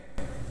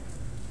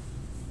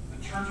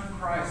Church of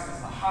Christ is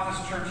the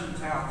hottest church in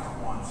town for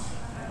once.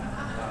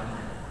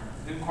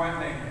 Didn't quite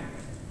make it.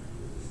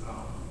 So,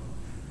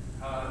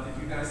 did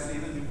you guys see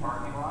the new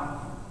parking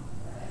lot?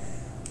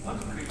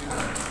 Looks pretty good.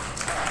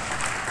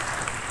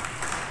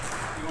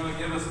 If you want to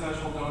give a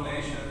special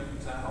donation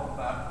to help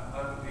that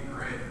would be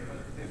great. But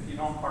if you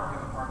don't park in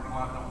the parking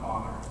lot, don't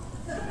bother.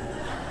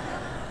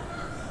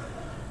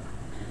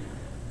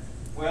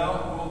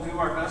 Well, we'll do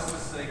our best to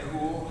stay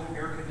cool.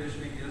 Air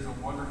conditioning is a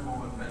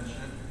wonderful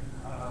invention.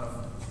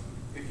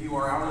 If you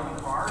are out in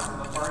the car, in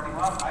the parking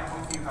lot, I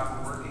hope you have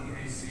a working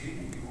AC.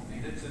 You will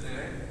need it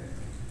today.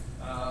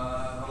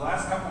 The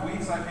last couple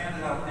weeks, I've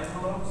handed out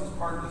envelopes as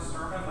part of the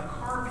sermon. The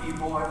car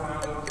people, I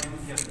found out,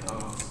 didn't get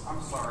those.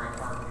 I'm sorry,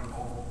 car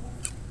people.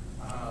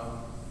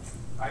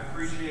 I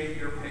appreciate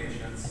your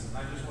patience.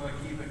 I just want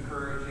to keep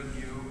encouraging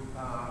you.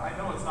 I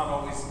know it's not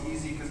always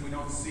easy because we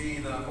don't see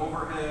the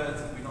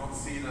overheads and we don't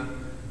see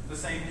the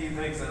same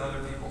things that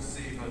other people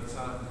see, but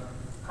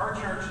car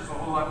church is a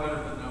whole lot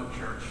better than no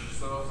church.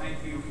 So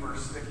thank you for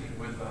sticking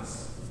with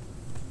us.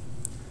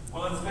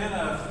 Well, it's been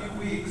a few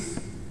weeks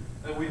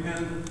that we've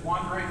been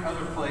wandering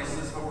other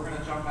places, but we're going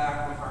to jump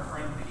back with our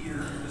friend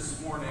Peter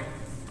this morning.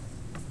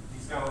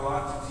 He's got a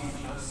lot to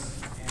teach us,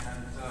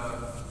 and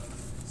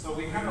so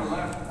we kind of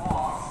left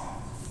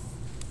off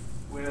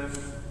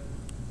with,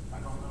 I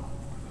don't know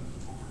where the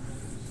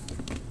overhead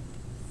is.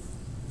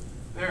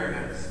 There it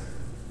is.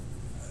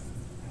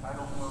 And I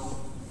don't know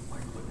my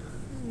clicker.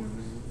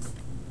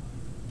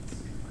 Let's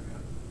see if I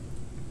got it.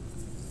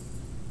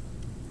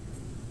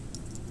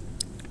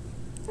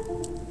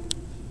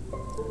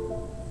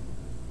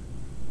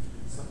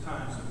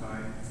 Sometimes if I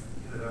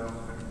get it out, I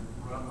can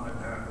run my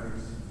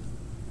batteries.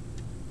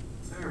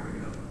 There we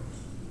go.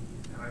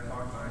 And I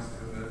talk nice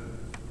to it.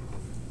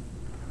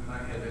 And then I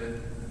hit it.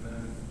 And then,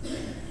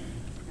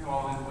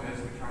 all these ways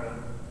we try to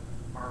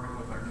bargain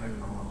with our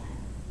technology.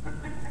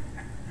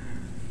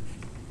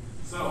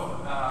 So,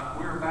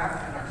 we're back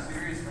in our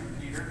series from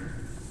Peter.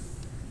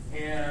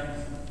 And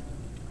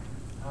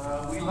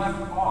we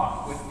left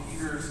off with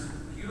Peter's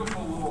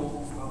beautiful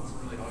little, well, it's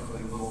really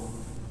ugly little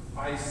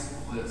vice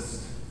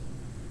list.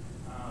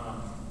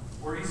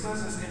 Where he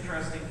says this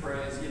interesting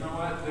phrase, you know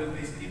what,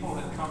 these people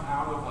had come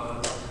out of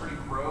a pretty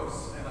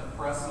gross and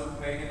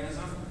oppressive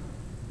paganism,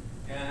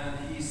 and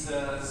he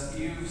says,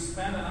 you've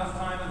spent enough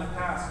time in the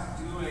past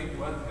doing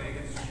what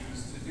pagans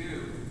choose to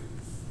do,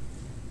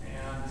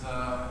 and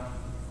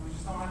we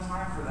just don't have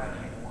time for that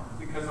anymore,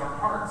 because our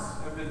hearts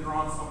have been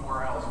drawn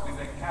somewhere else. We've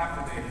been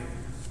captivated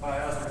by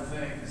other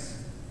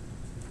things.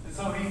 And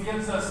so he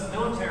gives us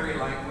military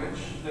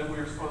language that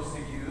we're supposed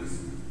to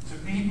use to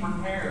be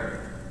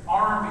prepared.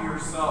 Arm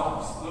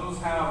yourselves. Those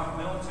have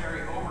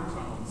military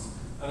overtones.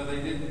 They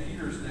did in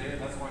Peter's day,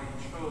 and that's why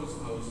he chose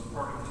those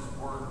part of his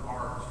word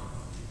art.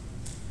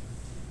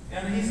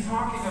 And he's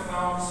talking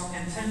about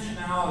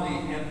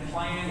intentionality and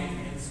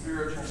planning in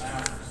spiritual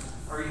matters.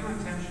 Are you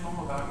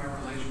intentional about your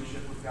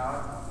relationship with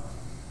God?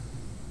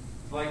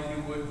 Like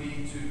you would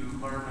be to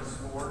learn a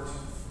sport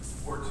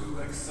or to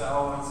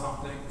excel in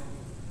something?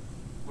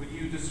 Would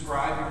you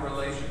describe your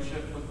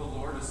relationship with the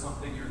Lord as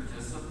something you're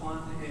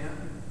disciplined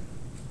in?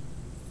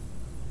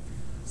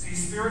 See,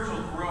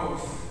 spiritual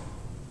growth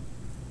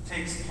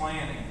takes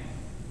planning.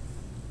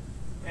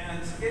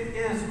 And it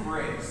is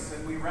grace,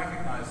 and we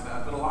recognize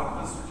that. But a lot of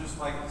us are just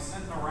like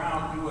sitting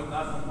around doing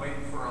nothing,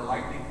 waiting for a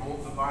lightning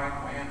bolt, divine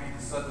whammy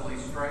to suddenly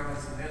strike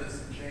us and hit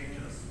us and change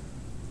us.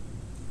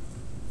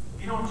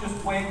 You don't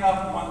just wake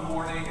up one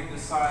morning and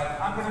decide,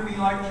 I'm going to be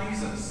like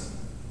Jesus.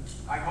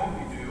 I hope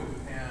you do,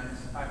 and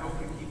I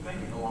hope you keep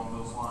thinking along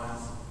those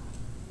lines.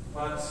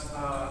 But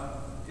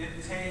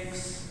it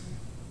takes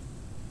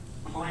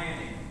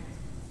planning.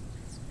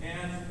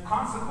 And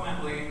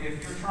consequently,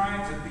 if you're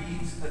trying to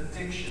beat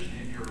addiction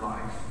in your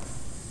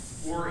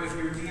life, or if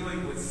you're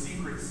dealing with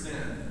secret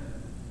sin,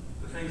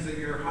 the things that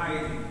you're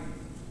hiding,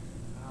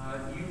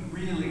 you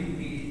really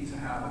need to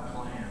have a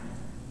plan.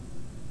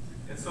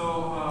 And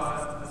so,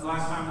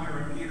 last time we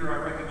were in Peter, I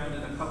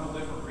recommended a couple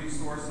different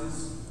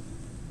resources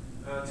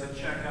to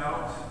check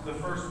out. The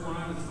first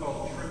one is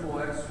called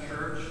XXX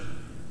Church,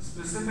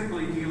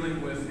 specifically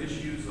dealing with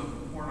issues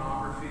of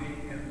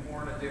pornography and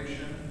porn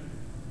addiction.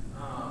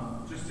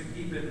 Just to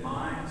keep in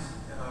mind,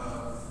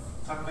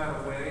 tuck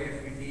that away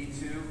if you need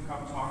to.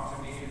 Come talk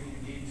to me if you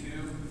need to.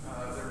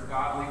 There are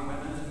godly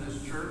women in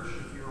this church.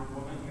 If you're a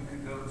woman, you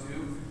can go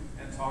to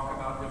and talk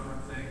about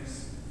different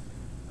things.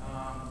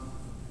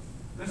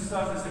 This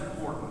stuff is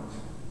important.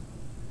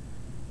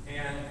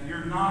 And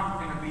you're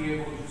not going to be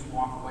able to just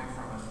walk away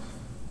from it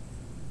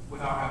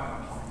without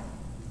having a plan,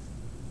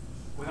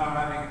 without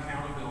having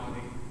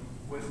accountability,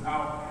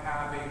 without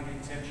having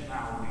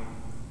intentionality,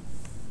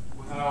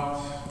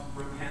 without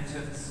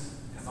repentance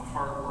and the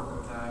hard work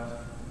of that.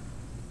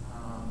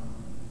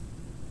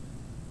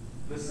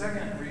 The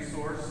second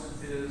resource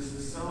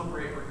is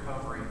Celebrate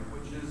Recovery,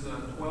 which is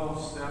a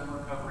 12-step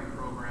recovery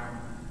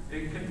program.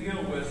 It can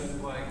deal with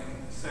like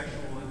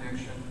sexual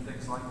addiction,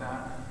 things like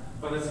that,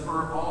 but it's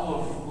for all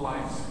of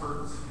life's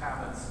hurts,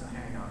 habits, and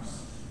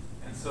hang-ups.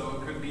 And so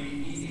it could be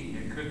eating,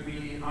 it It could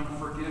be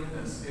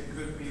unforgiveness. It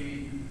could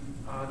be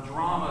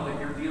drama that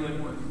you're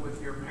dealing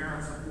with your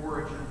parents of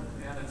origin.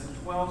 And it's a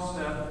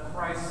 12-step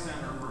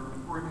Christ-centered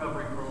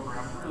recovery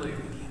program. Really,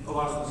 a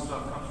lot of the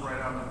stuff comes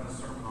right out of the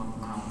Sermon on the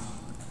Mount.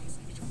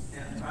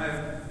 And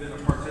I've been a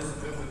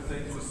participant with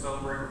things with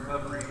Celebrate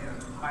Recovery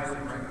and highly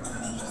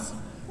recommend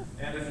them.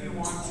 And if you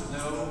want to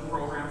know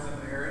programs in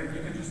the area,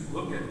 you can just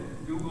look at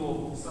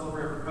Google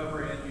Celebrate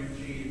Recovery in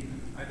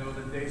Eugene. I know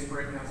that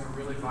Dayspring has a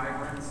really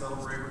vibrant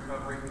Celebrate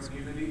Recovery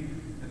community,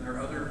 and there are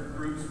other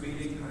groups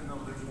meeting. I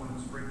know there's one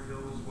in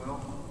Springfield as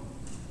well.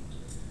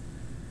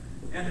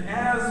 And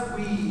as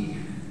we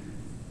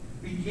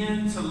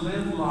begin to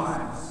live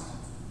lives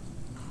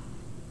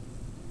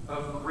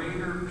of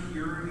greater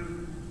purity,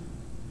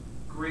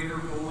 greater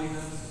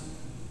holiness,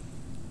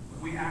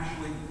 when we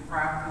actually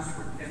practice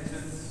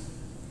repentance,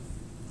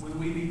 when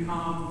we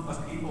become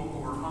a people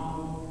who are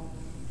humble,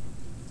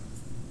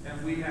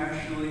 and we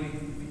actually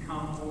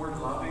become more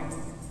loving,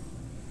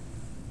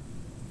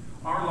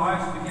 our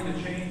lives begin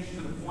to change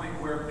to the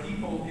point where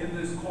people in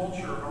this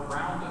culture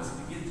around us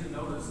begin to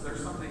notice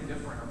there's something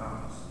different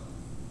about us.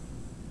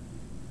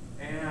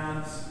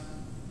 And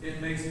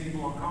it makes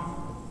people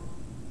uncomfortable.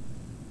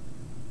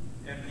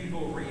 And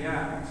people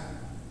react.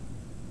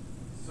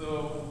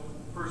 So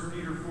 1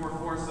 Peter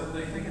 4:4 said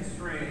they think it's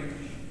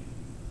strange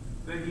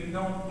that you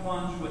don't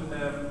plunge with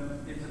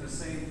them into the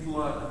same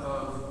flood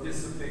of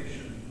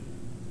dissipation,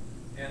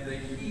 and they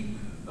heap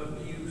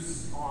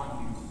abuse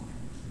on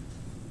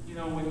you. You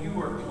know, when you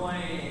are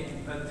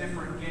playing a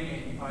different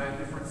game by a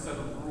different set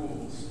of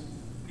rules,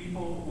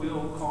 people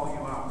will call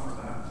you out for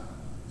that.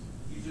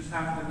 You just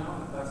have to know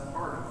that that's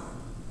part of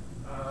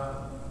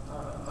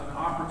an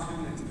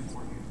opportunity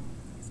for you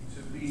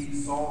to be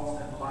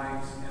salt and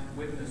light and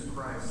witness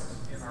Christ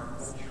in our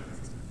culture.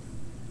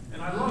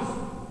 And I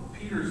love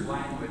Peter's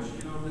language.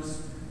 You know,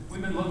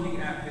 we've been looking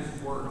at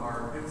his word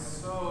art. It's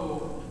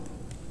so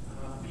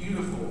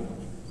beautiful.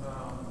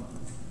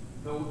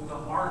 The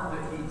art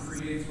that he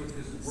creates with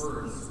his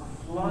words, a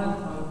flood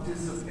of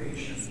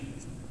dissipation.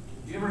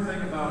 Do you ever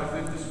think about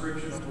a good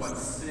description of what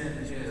sin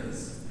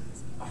is?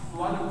 A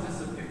flood of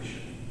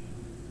dissipation.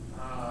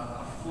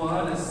 A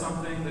flood is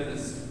something that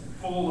is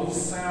full of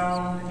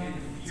sound and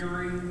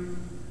fury,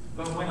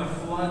 but when a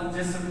flood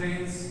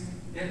dissipates,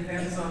 it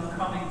ends up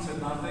coming to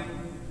nothing,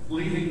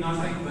 leaving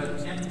nothing but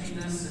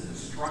emptiness and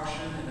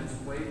destruction in its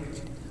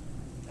wake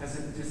as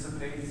it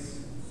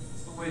dissipates.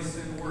 It's the way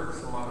sin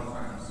works a lot of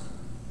times.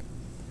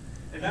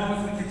 And now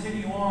as we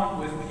continue on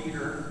with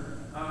Peter,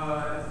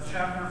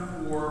 chapter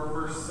 4,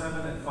 verse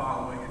 7 and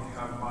following, if you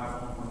have a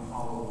Bible and want to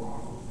follow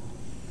along.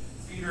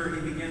 Peter,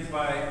 he begins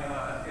by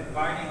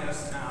inviting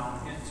us now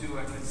into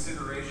a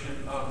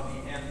consideration of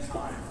the end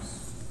times.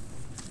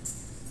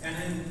 And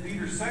in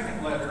Peter's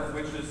second letter,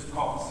 which is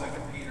called 2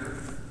 Peter,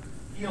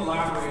 he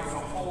elaborates a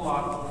whole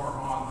lot more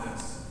on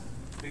this.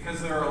 Because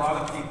there are a lot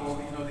of people,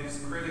 you know,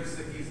 these critics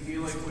that he's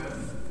dealing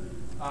with,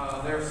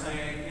 they're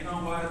saying, you know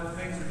what,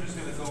 things are just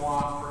going to go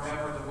on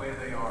forever the way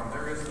they are.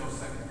 There is no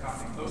second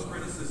coming. Those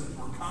criticisms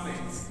were coming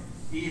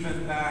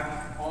even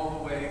back all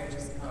the way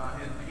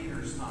in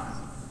Peter's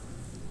time.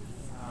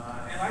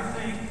 And I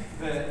think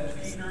that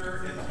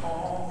Peter and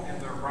Paul, in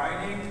their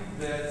writing,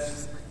 that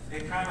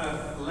it kind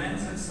of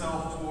lends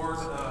itself toward,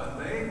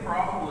 they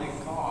probably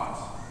thought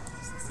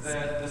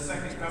that the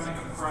second coming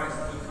of Christ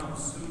would come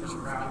sooner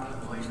rather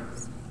than later.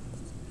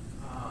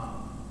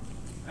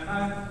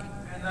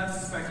 And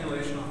that's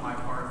speculation on my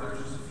part. There's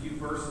just a few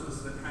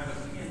verses that kind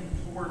of hint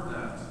toward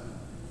that.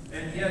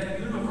 And yet,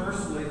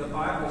 universally, the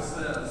Bible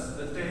says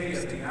the day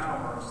and the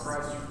hour of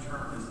Christ's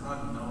return is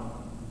unknown.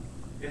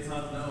 It's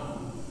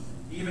unknown.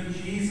 Even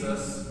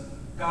Jesus,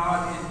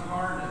 God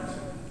incarnate,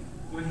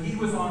 when he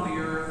was on the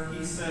earth,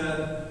 he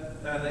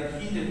said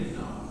that he didn't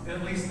know,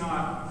 at least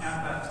not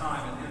at that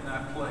time and in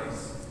that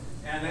place.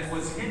 And it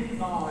was hidden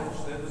knowledge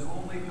that was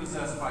only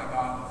possessed by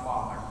God the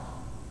Father.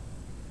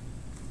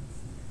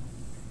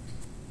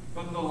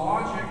 But the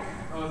logic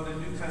of the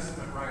New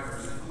Testament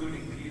writers,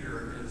 including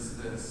Peter, is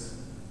this.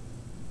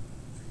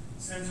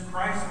 Since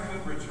Christ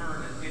could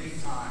return at any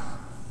time,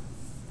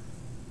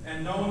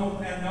 and no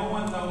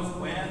one knows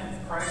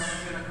when Christ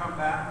is going to come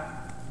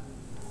back,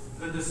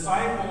 the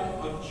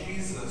disciple of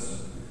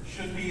Jesus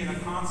should be in a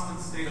constant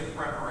state of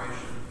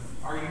preparation.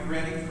 Are you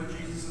ready for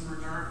Jesus'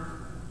 return?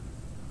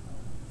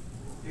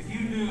 If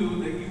you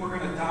knew that you were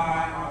going to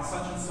die on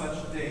such and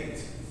such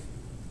date,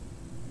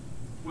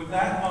 would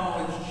that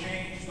knowledge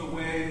change the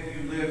way that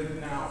you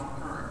live now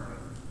currently,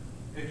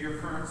 in your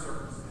current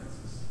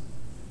circumstances?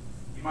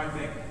 You might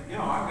think, I've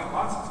got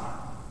lots of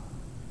time.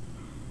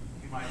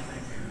 You might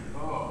think,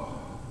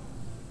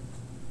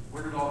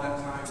 where did all that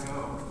time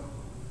go?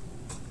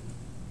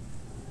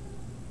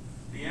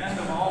 The end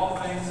of all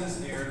things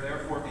is near,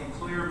 therefore be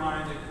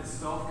clear-minded and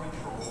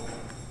self-controlled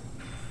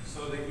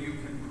so that you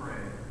can pray.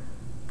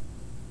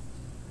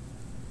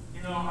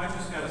 I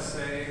just got to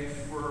say,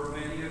 for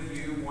many of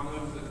you, one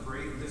of the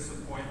great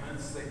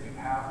disappointments that you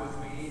have with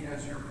me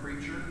as your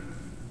preacher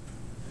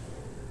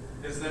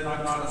is that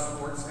I'm not a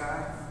sports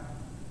guy.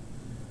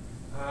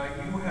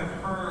 You have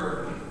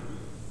heard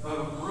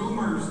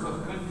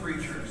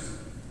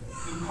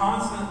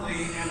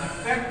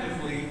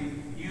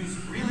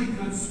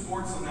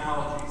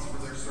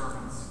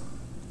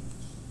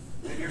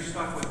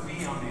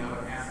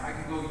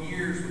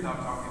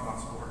about talking about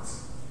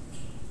sports.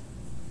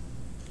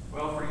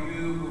 Well, for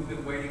you who've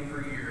been waiting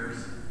for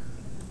years,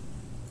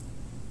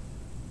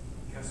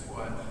 guess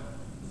what?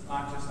 It's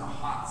not just a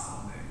hot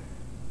Sunday.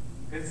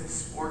 It's a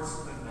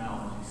sports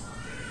analogy Sunday.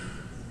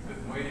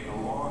 You've been waiting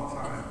a long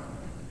time.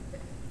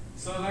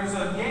 So there's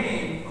a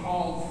game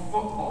called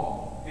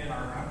football in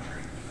our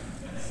country.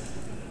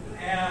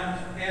 And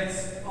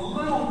it's a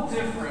little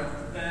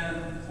different than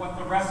what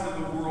the rest of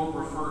the world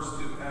refers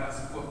to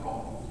as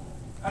football.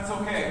 That's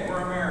okay. We're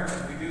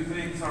American. We do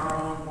things our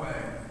own way.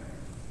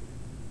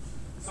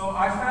 So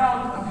I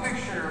found a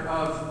picture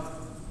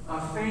of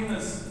a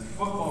famous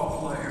football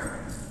player.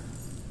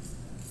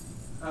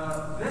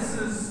 This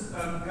is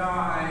a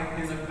guy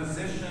in a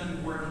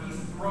position where he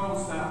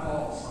throws that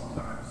ball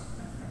sometimes,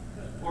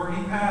 or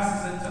he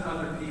passes it to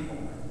other people.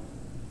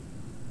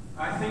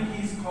 I think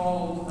he's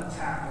called a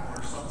tackle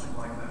or something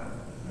like that.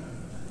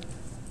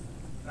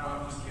 No,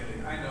 I'm just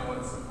kidding. I know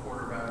it's a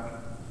quarterback,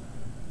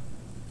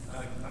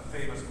 a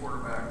famous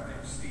quarterback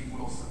named Steve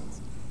Wilson.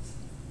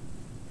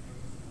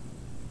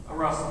 A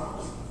Russell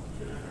Wilson.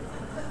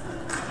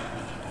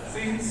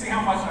 See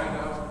how much I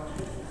know?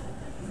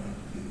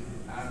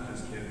 I'm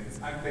just kidding.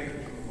 I'm taking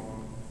you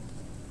along.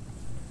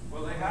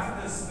 Well, they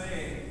have this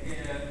thing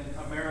in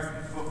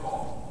American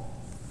football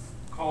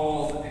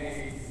called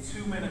a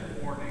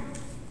 2-minute warning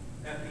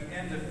at the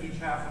end of each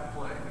half of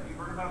play. Have you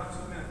heard about a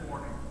 2-minute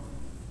warning?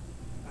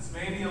 That's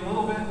maybe a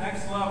little bit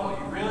next level.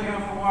 You really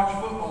have to watch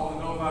football to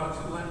know about a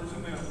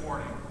 2-minute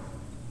warning.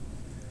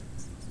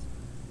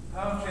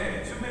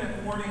 Okay,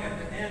 2-minute warning at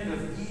the end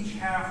of each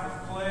half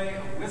of play.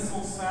 A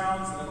whistle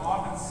sounds, and it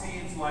often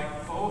seems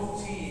like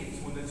both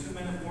teams, when the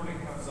 2-minute warning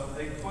comes up,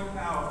 they put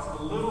out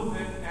a little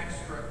bit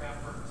extra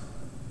effort.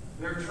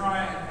 They're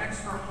trying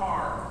extra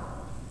hard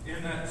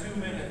in that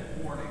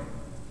 2-minute warning.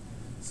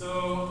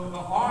 So the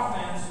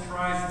offense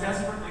tries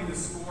desperately to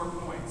score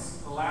points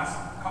the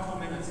last couple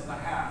minutes of the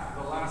half,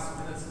 the last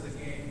minutes of the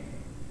game.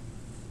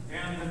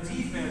 And the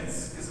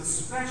defense is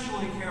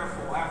especially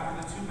careful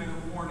after the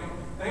 2-minute warning.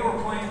 They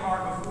were playing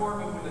hard before,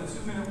 but when the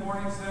 2-minute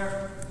warning's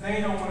there, they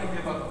don't want to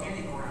give up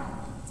any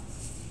ground.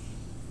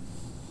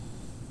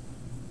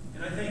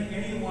 And I think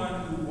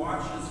anyone who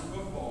watches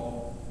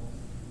football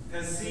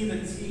has seen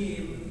a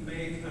team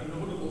make a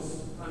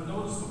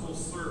noticeable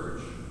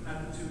surge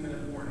at the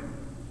 2-minute warning.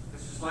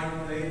 It's just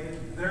like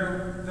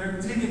they're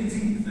digging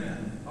deep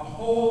then, a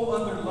whole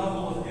other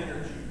level of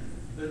energy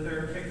that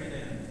they're kicking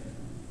in.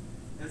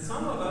 And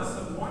some of us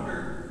have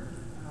wondered,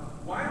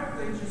 why don't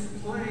they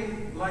just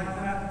play like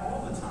that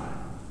all the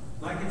time?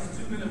 Like it's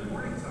 2-minute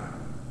warning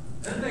time.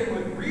 Then they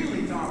would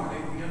really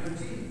dominate the other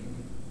team.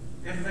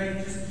 If they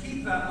just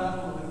keep that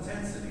level of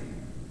intensity.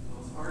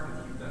 Well, it's hard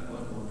to keep that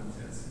level of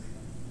intensity.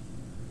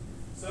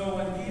 So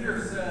when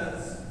Peter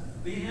says,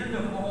 the end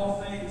of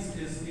all things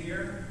is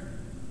near,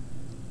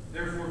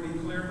 therefore be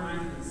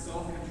clear-minded and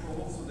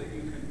self-controlled so that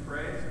you can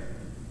pray.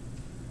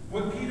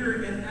 What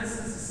Peter, in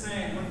essence, is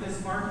saying, what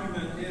this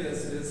argument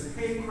is,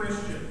 hey,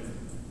 Christian,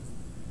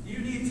 you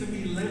need to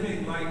be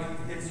living like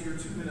it's your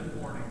 2-minute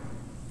warning.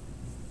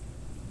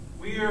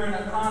 We are in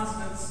a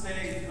constant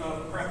state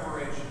of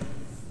preparation.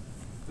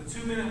 The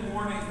 2-minute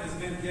warning has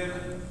been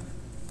given.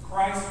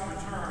 Christ's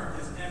return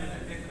is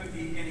imminent. It could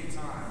be any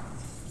time.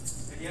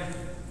 And yet,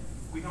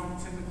 we don't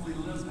typically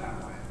live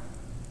that way.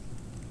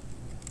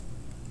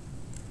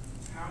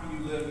 How do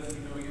you live if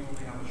you know you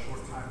only have a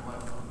short time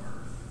left on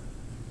earth?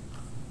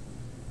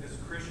 As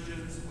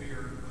Christians, we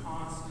are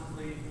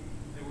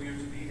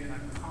to be in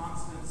a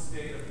constant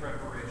state of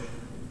preparation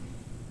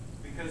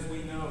because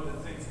we know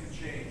that things can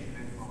change at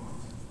any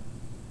moment.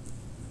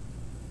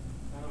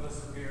 None of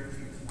us are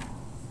guaranteed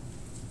tomorrow.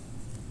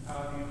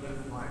 How do you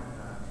live like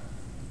that?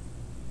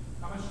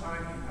 How much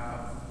time do you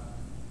have?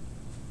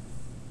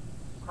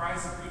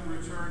 Christ could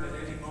return at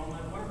any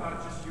moment. What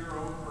about just your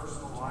own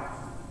personal life?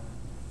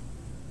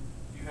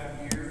 Do you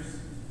have years?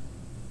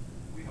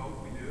 We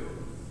hope we do.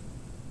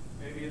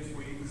 Maybe it's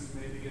weeks,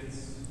 maybe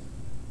it's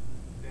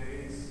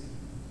days,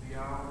 the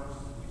hours.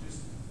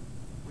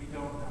 We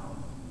don't know.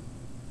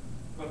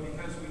 But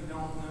because we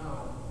don't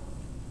know,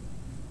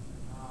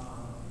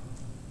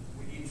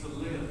 we need to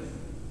live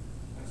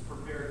as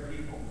prepared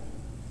people.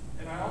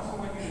 And I also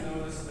want you to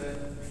notice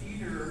that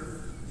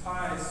Peter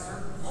ties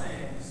certain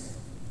things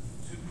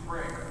to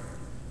prayer.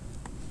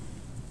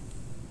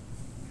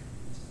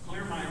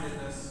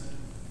 Clear-mindedness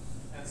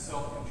and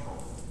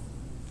self-control.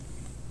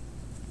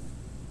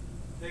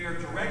 They are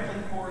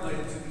directly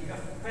correlated to the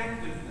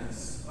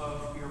effectiveness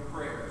of your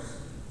prayers.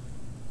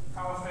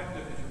 How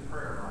effective is your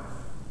prayer life?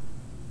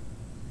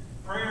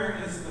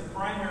 Prayer is the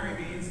primary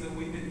means that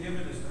we've been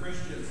given as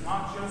Christians,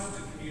 not just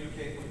to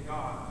communicate with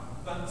God,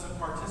 but to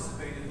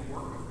participate in the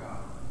work of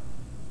God.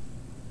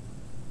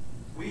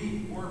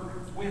 We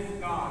work with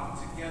God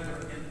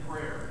together in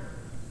prayer.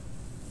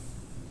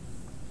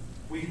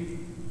 We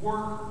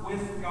work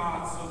with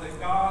God so that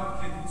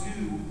God can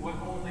do what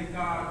only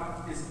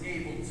God is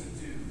able to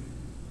do.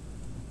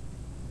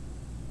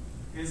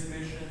 His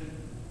mission,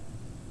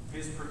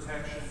 His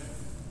protection,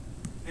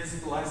 His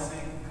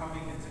blessing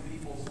coming into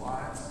people's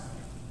lives.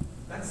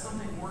 That that's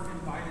something we're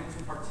invited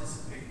to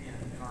participate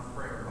in our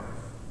prayer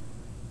life.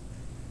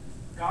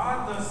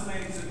 God does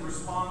things in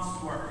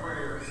response to our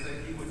prayers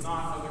that he would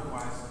not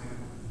otherwise do.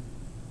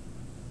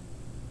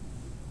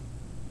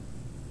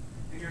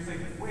 And you're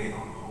thinking,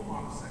 hold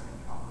on a second,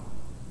 Calvin.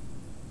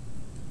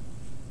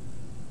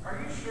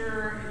 Are you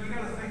sure? And you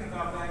got to think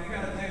about that. You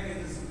got to dig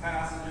into some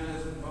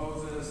passages with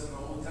Moses and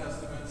the Old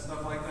Testament,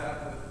 stuff like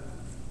that. But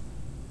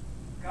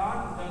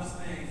God does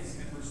things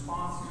in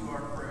response to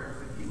our prayers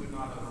that he would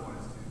not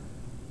otherwise do.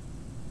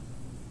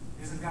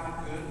 Isn't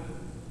God good?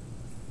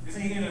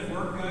 Isn't he going to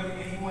work good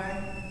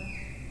anyway?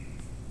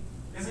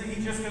 Isn't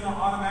he just going to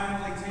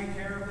automatically take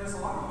care of this? A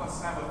lot of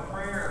us have a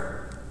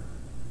prayer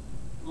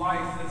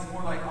life that's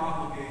more like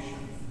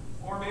obligation.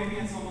 Or maybe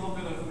it's a little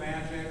bit of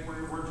magic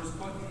where we're just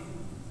putting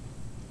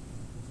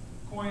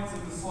coins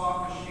in the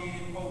slot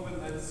machine, hoping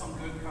that some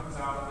good comes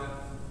out of it.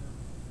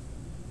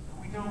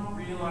 We don't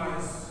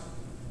realize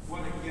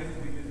what a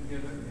gift we've been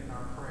given in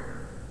our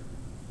prayer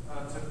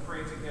to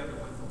pray together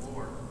with the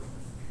Lord.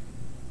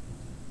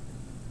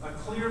 A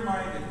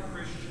clear-minded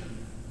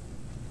Christian,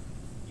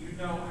 you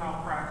know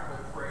how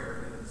practical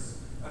prayer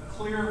is. A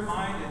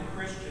clear-minded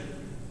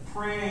Christian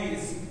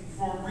prays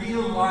for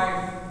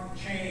real-life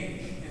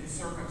change in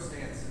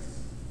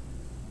circumstances.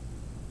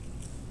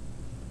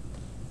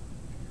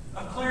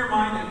 A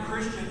clear-minded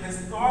Christian has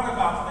thought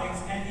about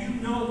things, and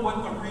you know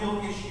what the real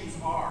issues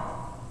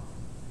are.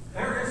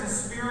 There is a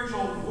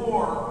spiritual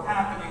war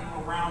happening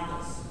around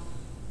us.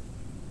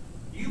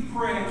 You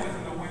pray with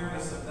an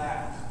awareness of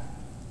that.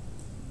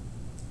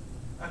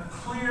 A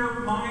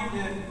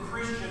clear-minded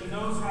Christian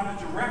knows how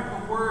to direct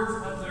the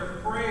words of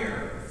their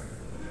prayer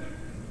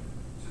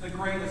to the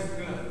greatest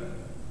good.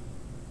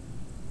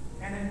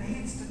 And it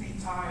needs to be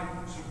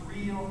tied to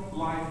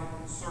real-life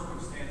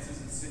circumstances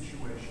and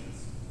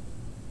situations.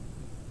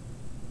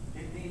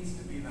 It needs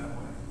to be that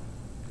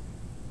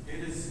way. It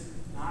is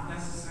not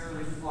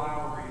necessarily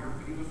flowery or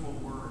beautiful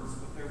words,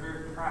 but they're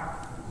very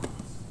practical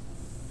words.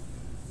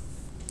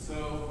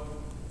 So,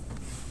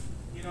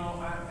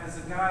 as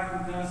a guy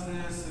who does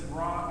this, and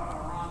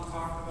Ron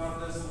talked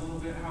about this a little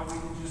bit, how we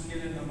can just get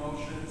in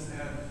emotions,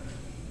 and,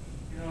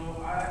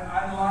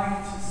 I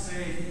like to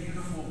say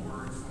beautiful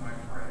words when I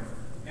pray.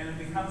 And it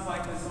becomes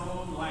like this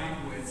own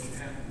language.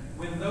 And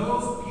when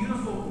those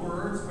beautiful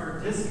words are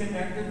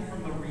disconnected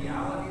from the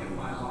reality of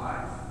my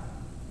life,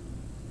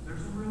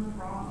 there's a real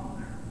problem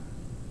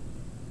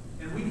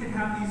there. And we can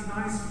have these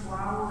nice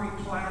flowery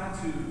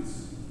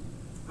platitudes,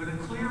 but a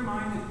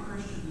clear-minded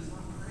Christian does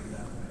not pray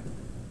that way.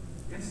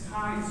 It's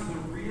tied to the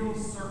real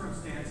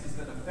circumstances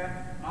that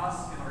affect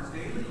us in our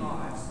daily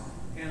lives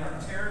and are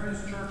tearing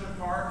this church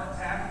apart,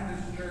 attacking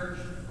this church,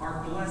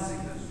 are blessing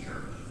this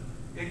church.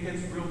 It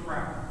gets real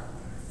practical.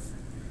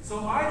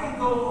 So I can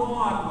go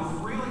on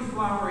with really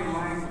flowery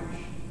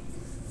language,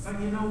 but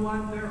you know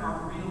what? There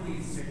are real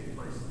needs taking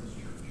place in this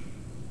church.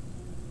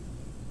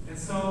 And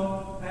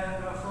so,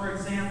 for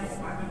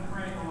example, I've been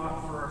praying a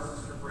lot for our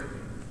sister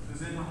Brittany,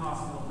 who's in the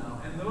hospital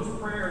now. And those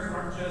prayers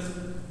aren't just,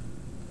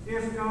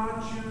 if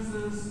God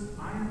chooses,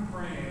 I am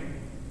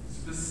praying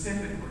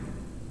specifically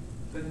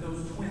that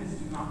those twins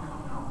do not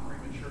come out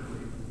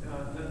prematurely,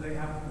 that they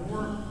have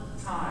more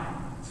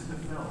time to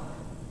develop.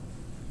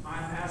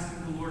 I'm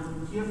asking the Lord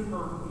to give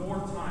her more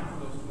time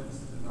for those twins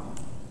to develop.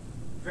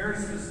 Very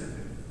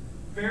specific.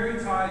 Very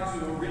tied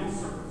to a real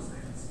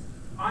circumstance.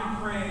 I'm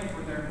praying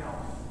for their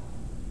health.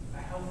 A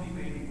healthy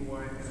baby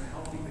boy and a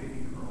healthy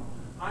baby girl.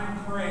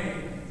 I'm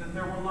praying that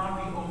there will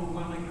not be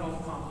overwhelming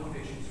health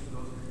complications for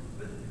those.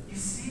 But you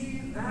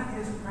see, that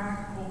is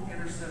practical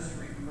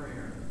intercessory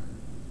prayer.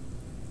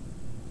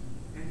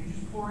 And you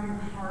just pour your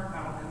heart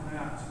out in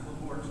that to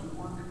the Lord to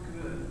work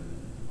good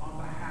on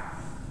behalf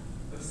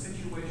of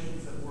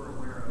situations that we're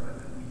aware of and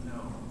that we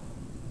know.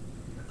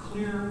 A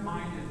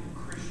clear-minded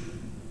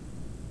Christian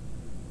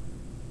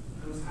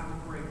knows how to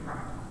pray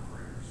practical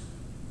prayers.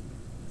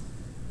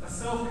 A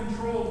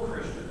self-controlled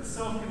Christian, a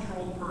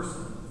self-controlled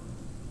person.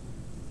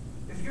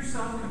 If you're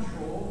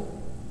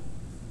self-controlled,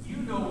 you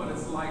know what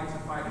it's like to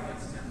fight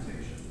against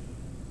temptation.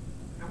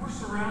 And we're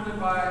surrounded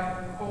by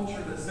a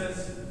culture that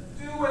says,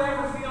 do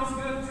whatever feels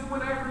good, do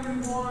whatever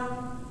you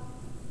want.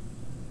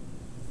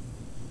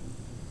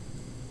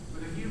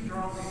 But if you've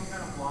drawn these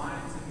kind of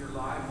lines in your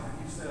life and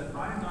you've said,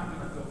 I'm not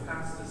going to go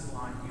past this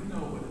line, you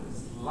know what it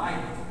is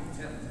like to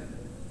be tempted.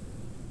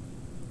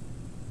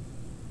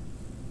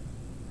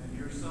 And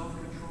you're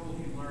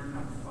self-controlled, you learn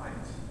how to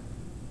fight.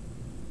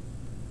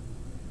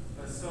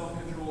 A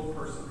self-controlled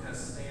person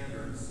has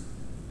standards.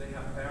 They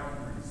have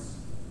boundaries.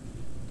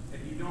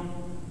 And you don't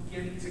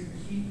get to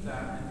keep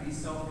that and be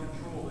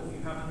self-controlled if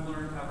you haven't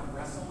learned how to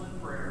wrestle in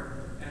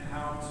prayer and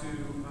how to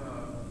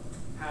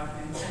have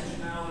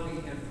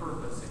intentionality and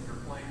purpose in your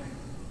planning.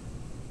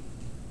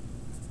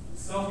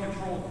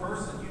 Self-controlled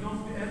person, you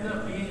don't end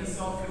up being a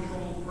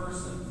self-controlled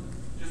person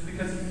just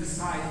because you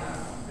decide that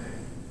one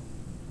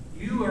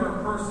day. You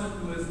are a person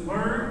who has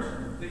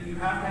learned that you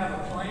have to have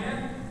a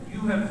plan.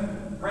 You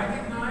have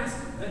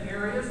recognized the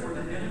areas where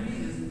the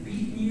enemy is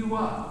beating you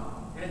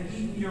up and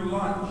eating your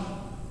lunch.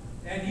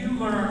 and you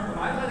learn, when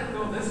I let it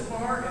go this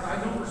far and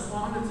I don't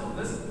respond until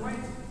this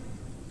point,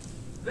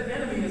 the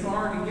enemy is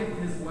already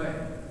getting his way.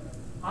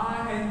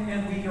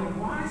 And we are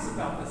wise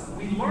about this.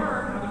 We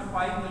learn how to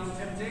fight those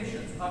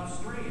temptations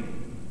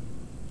upstream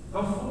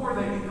before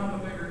they become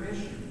a bigger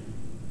issue.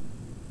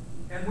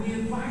 And we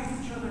invite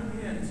each other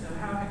in to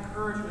have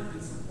encouragement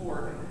and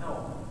support and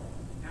help.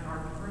 And our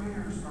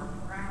prayers are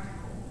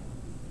practical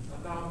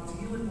about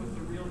dealing with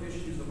the real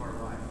issues of our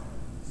life.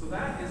 So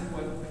that is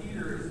what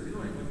Peter is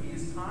doing when he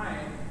is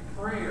tying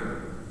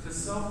prayer to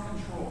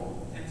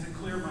self-control and to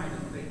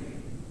clear-minded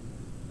thinking.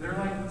 They're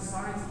like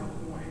sides of a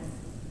coin.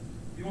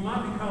 You will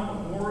not become a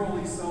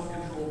morally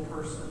self-controlled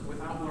person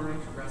without learning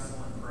to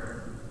wrestle in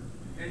prayer.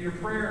 And your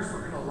prayers are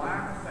going to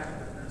lack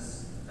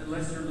effectiveness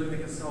unless you're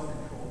living a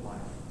self-controlled life.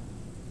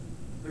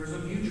 There's a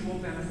mutually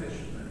beneficial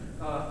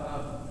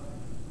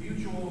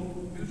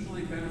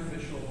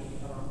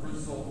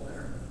result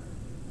there.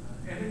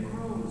 And it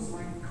grows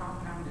like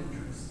compound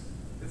interest.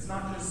 It's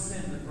not just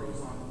sin that grows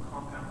on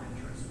compound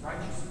interest.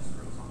 Righteousness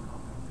grows on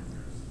compound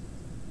interest.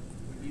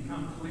 We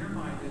become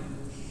clear-minded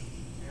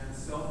and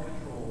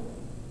self-controlled.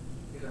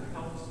 It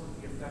helps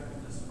with the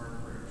effectiveness of our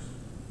prayers.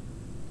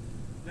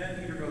 Then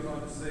Peter goes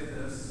on to say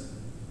this: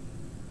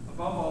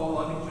 above all,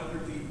 love each other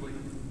deeply,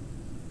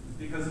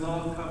 because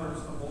love covers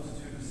a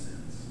multitude of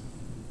sins.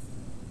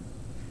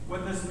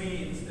 What this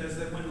means is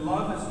that when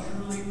love is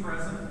truly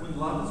present, when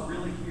love is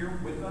really here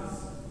with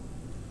us,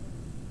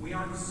 we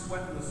aren't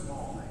sweating the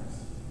small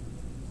things.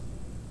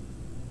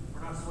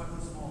 We're not sweating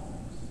the small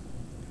things.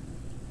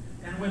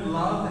 And when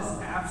love is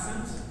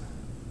absent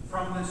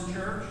from this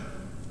church,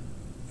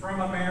 from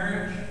a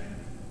marriage,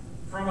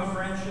 from a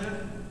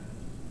friendship,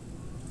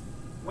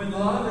 when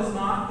love is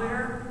not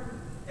there,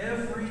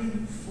 every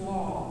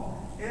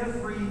flaw,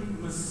 every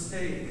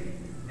mistake,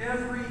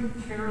 every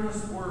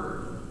careless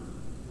word,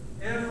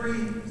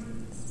 every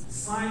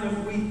sign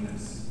of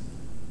weakness,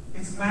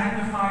 it's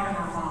magnified in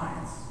our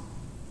minds.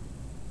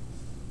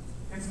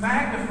 It's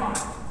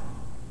magnified.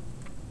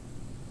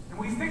 And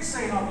we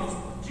fixate on those.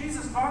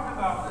 Jesus talked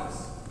about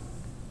this.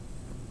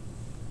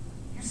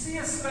 You see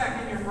a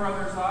speck in your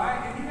brother's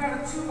eye, and you got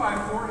a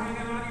 2x4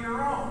 hanging out of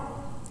your own.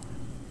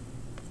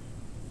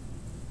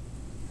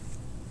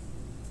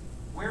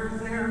 Where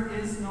there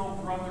is no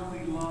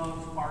brotherly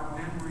love, our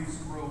memories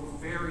grow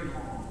very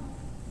long.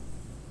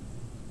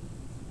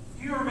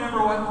 Do you remember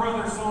what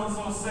brother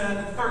so-and-so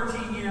said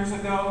 13 years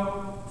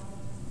ago?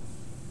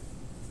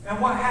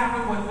 And what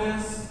happened with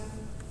this?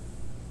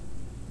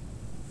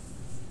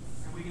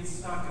 And we get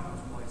stuck in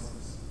those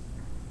places.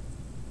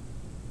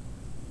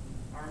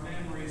 Our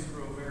memories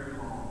grow very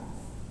long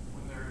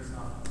when there is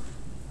not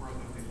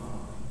brotherly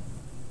love.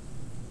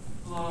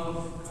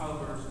 Love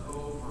covers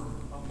over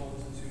a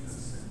multitude of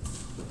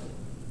sins.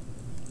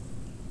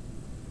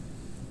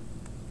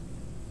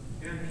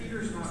 And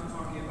Peter's not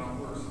talking about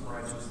works of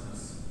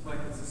righteousness like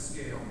it's a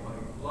scale.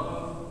 Like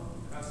love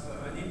has to,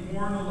 I need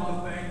more in the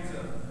love bank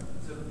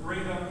to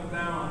bring up the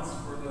balance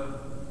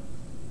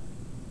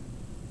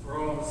for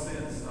all the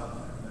sin stuff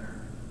in there.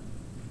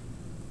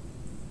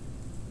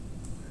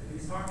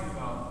 He's talking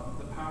about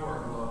the power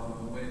of love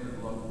and the way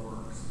that love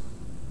works.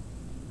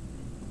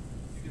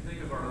 You can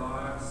think of our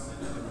lives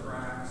into the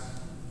cracks.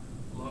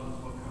 Love is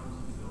what comes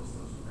and fills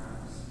those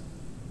cracks.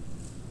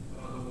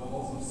 The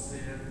walls of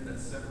sin that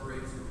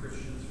separates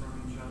Christians from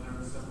each other,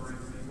 that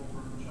separates people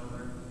from each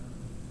other.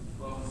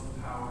 Love is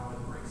the power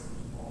that breaks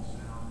those walls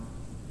down.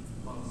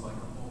 Love is like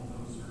a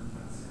bulldozer in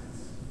that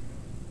sense,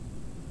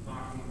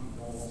 knocking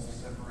walls of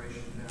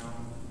separation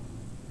down.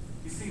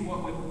 You see,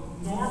 what would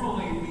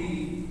normally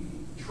be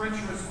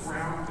treacherous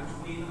ground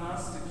between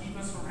us to keep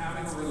us from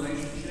having a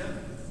relationship,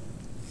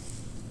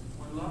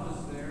 when love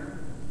is there,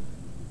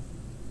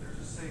 there's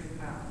a safe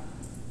path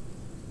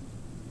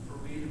for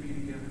me to be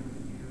together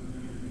with you and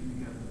you to be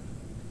together.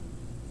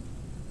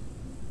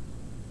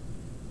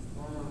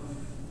 Love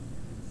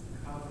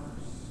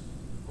covers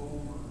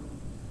over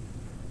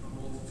a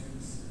multitude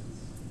of sins.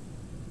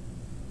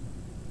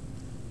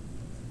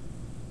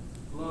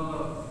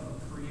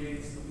 Love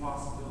creates the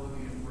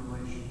possibility of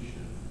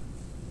relationship.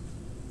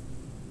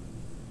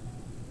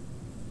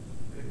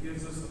 It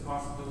gives us the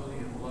possibility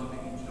of loving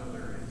each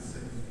other in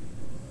safety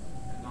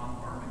and not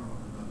harming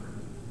one another.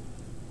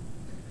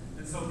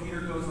 And so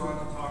Peter goes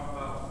on to talk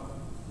about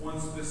one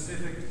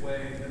specific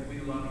way that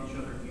we love each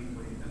other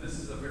deeply. And this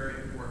is a very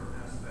important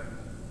aspect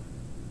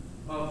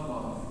of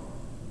love.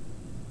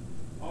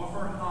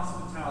 Offer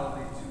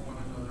hospitality to one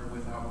another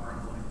without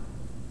grumbling.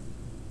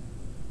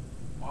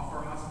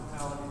 Offer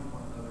hospitality to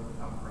one another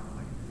without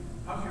grumbling.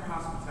 How's your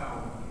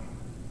hospitality game?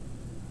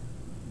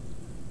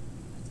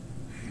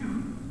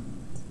 Phew.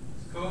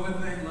 This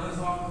COVID thing let us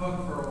off the hook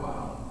for a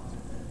while.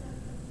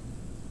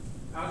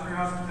 How's your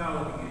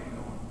hospitality game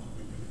going?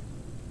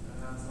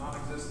 It's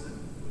non-existent.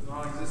 It was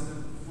non-existent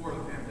before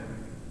the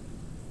pandemic.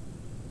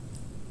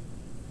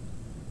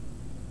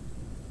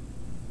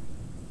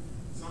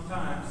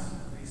 Sometimes,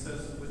 he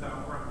says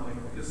without grumbling,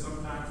 because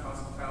sometimes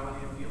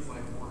hospitality feels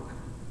like work.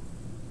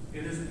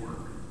 It is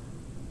work.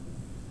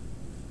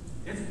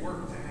 It's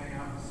work to hang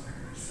out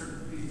There's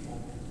certain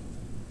people.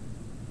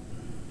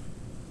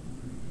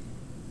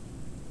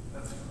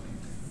 That's funny.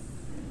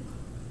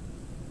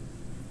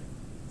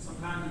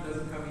 Sometimes it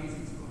doesn't come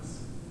easy to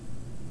us.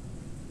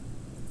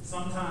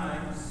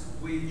 Sometimes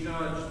we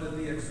judge that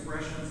the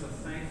expressions of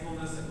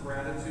thankfulness and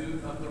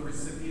gratitude of the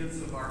recipients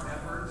of our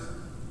effort,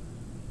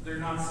 they're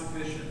not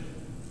sufficient.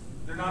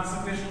 They're not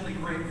sufficiently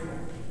grateful.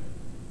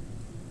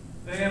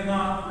 They have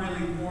not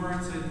really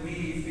warranted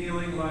me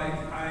feeling like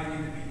I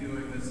need to be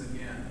doing this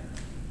again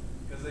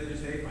because they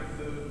just ate my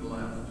food and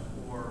left,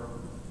 or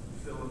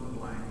fill in the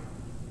blank.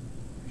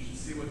 You should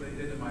see what they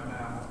did to my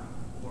bathroom,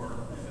 or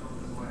fill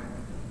in the blank.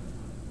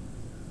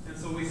 And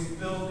so we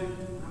spilled it.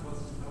 I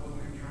wasn't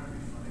even trying to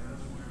be funny.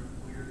 That's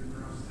weird and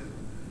gross too.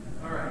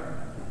 All right.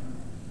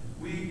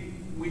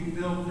 We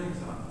build things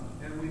up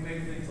and we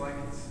make things like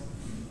it's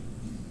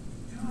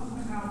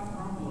without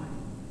grumbling.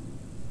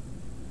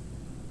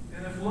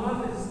 And if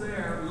love is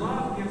there,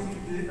 love gives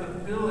you the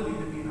ability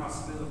to be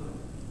hospitable.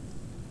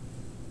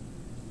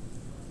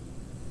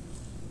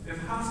 If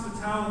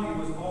hospitality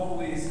was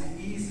always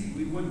easy,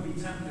 we wouldn't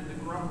be tempted to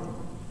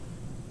grumble.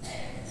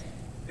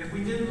 If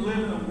we didn't live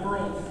in a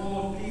world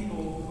full of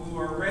people who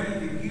are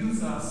ready to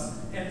use us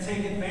and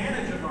take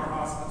advantage of our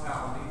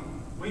hospitality,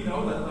 we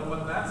know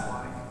what that's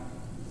like.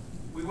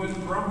 We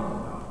wouldn't grumble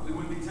about it. We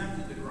wouldn't be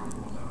tempted to grumble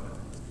about it.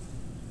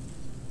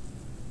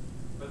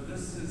 But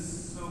this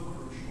is so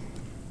crucial.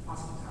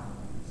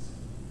 Hospitality is.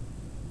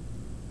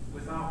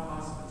 Without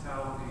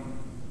hospitality,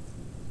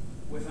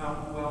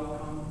 without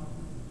welcome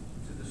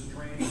to the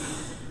stranger,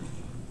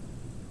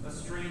 a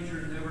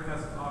stranger never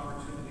has an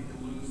opportunity to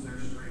lose their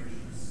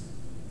strangeness.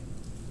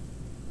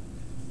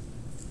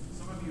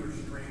 Some of you are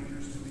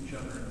strangers to each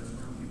other in this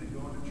room. You've been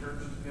going to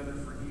church together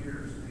for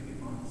years, maybe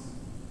months.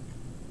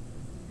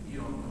 And you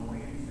don't know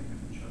anything of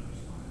each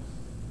other's lives.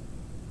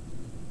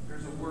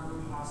 There's a work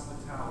of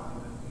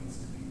hospitality that needs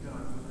to be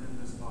done within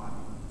this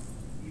body.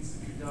 It needs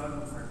to be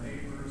done with our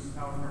neighbors,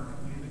 out in our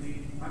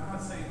community. I'm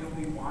not saying don't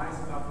be wise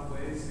about the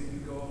ways that you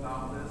go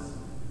about this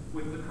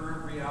with the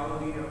current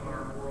reality of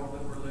our world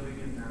that we're living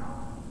in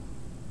now.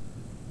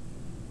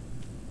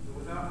 But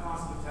without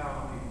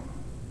hospitality,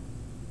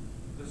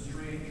 the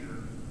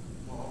stranger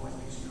will always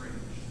be strange to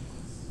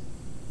us.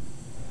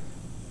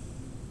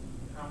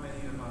 How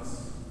many of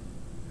us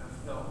have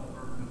felt the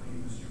burden of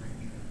being a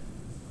stranger?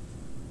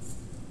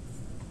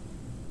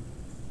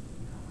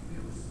 How many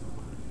of us know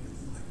what it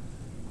feels like to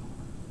be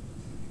welcomed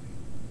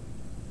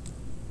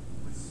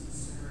with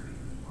sincerity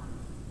of heart?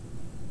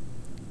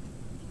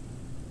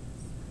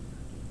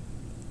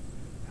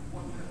 And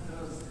what that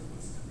does to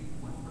us to be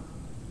welcome.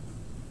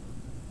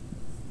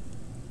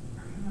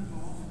 Are you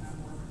involved in that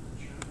work of the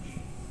church?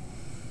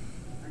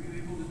 Are you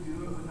able to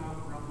do it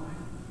without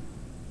grumbling?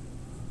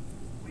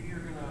 We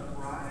are going to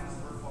rise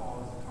or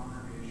fall as a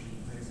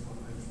congregation based on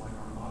things like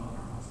our love and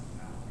our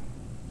hospitality.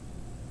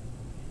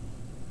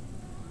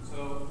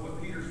 So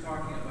what Peter's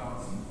talking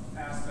about, some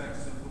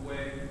aspects of the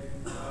way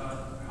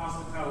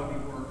hospitality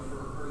worked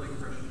for early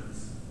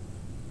Christians.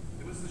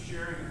 It was the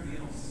sharing of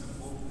meals,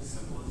 as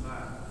simple as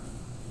that.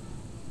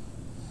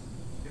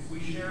 If we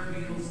share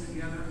meals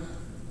together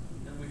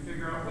and we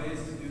figure out ways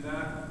to do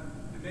that,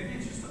 and maybe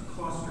it's just a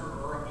cluster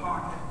or a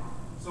pocket.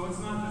 So it's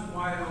not just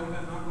wide open,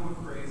 not going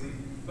crazy,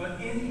 but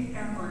any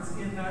efforts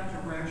in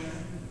that direction,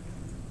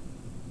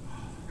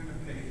 they're going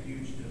to pay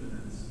huge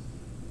dividends.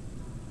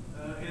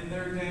 In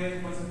their day,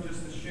 it wasn't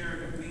just the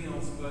sharing of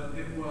meals, but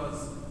it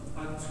was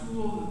a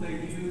tool that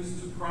they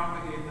used to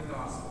propagate the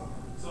gospel.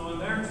 So in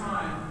their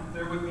time,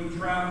 there would be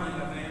traveling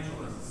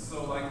evangelists.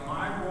 So like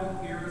my role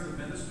here as a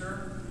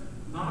minister,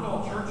 not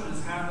all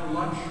churches have the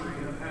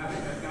luxury of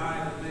having a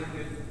guy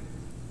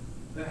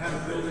that had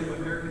a building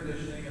with air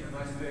conditioning and a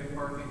nice big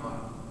parking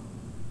lot.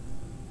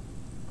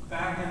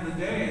 Back in the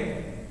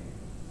day,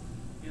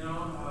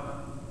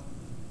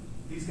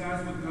 these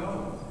guys would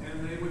go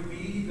and they would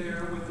be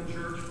there with the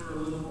church for a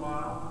little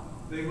while.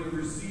 They would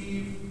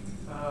receive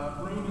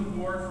room and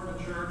board from a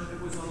church.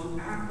 It was an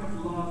act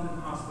of love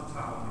and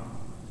hospitality.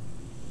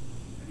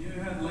 And you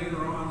had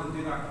later on the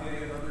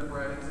Didache and other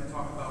writings that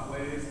talk about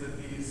ways that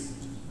these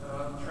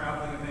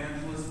traveling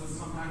evangelists would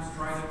sometimes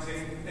try to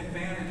take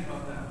advantage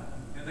of that.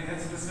 And they had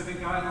specific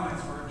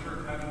guidelines for a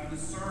church. How do you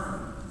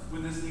discern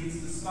when this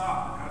needs to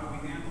stop? How do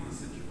we handle the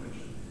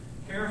situation?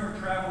 Care for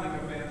traveling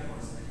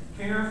evangelists.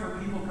 Care for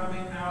people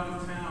coming out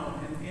of town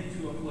and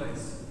into a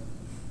place.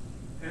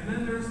 And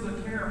then there's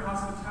the care,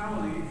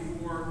 hospitality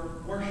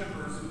for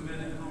worshipers who met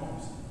in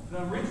homes.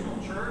 The original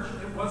church,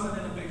 it wasn't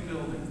in a big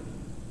building.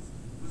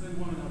 It was in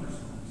one another's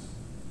homes.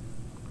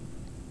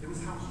 It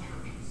was house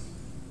churches.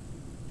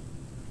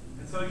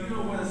 And so you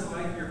know what it's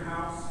like, your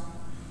house?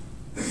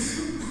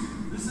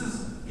 This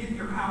is get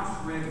your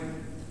house ready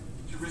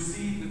to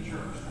receive the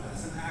church.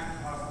 That's an act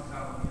of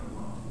hospitality and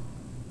love.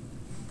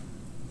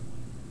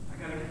 I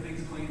got to get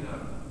things cleaned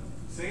up.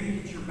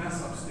 Sadie, get your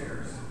mess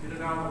upstairs. Get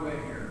it out of the way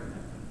here.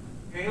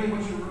 Haley,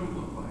 what's your room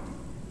look like?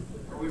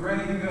 Are we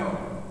ready to go?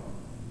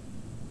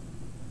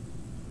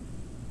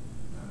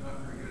 I'm not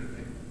very good at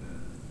taking that.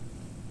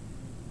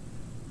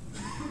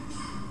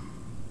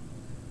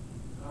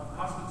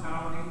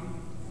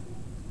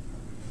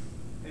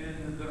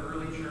 in the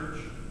early church,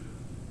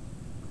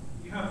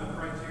 you have the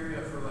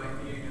criteria for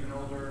like being an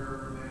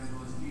elder,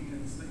 evangelist,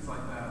 deacons, things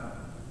like that.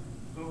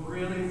 But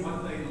really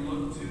what they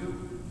looked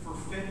to for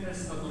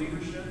fitness of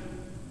leadership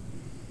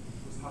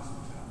was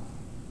hospitality.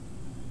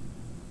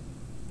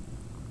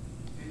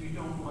 And you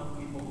don't want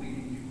people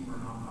leading you who are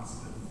not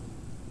hospitable.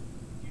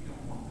 You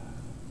don't want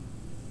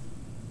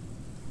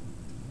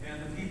that.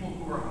 And the people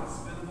who are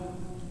hospitable,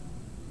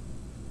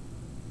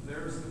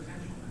 there's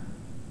potential there.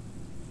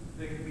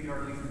 They can be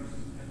our leaders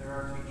and they're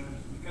our teachers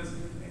because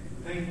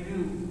they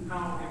knew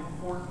how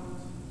important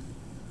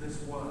this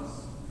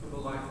was for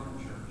the life of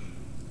the church.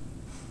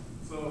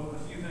 So a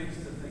few things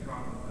to think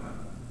on with that.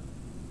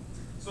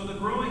 So the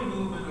growing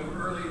movement of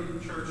early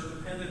church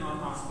depended on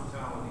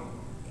hospitality.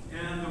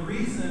 And the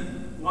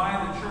reason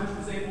why the church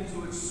was able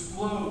to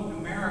explode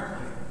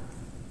numerically,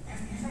 if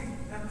you think,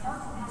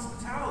 apart from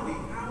hospitality,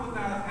 how would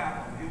that have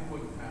happened? It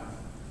wouldn't have.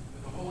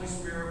 But the Holy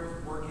Spirit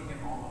was working in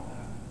all of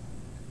that.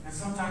 And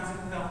sometimes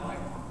it felt like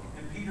work.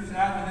 And Peter's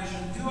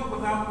admonition, do it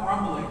without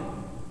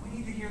grumbling. We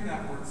need to hear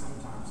that word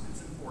sometimes.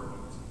 It's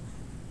important.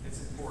 It's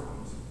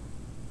important.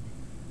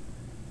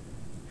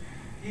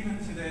 Even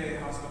today,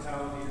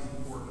 hospitality is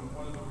important.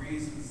 One of the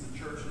reasons the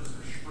churches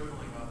are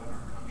shriveling up in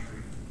our country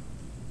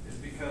is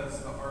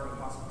because the art of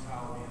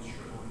hospitality is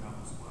shriveling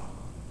up as well.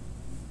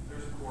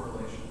 There's a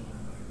correlation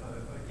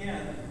there.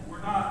 Again,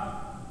 we're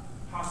not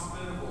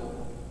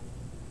hospitable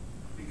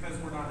because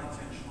we're not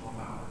intentional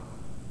about it.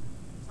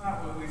 It's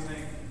not what we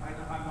think. I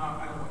don't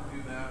want to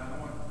do that.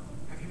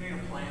 Have you made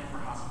a plan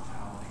for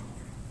hospitality?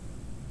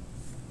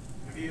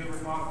 Have you ever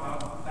thought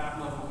about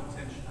that level of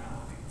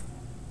intentionality?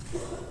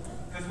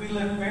 Because we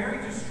live very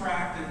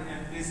distracted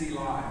and busy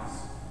lives.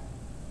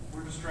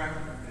 We're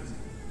distracted and busy.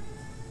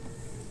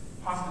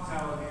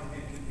 Hospitality is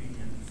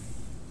inconvenient.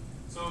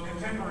 So a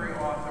contemporary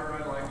author,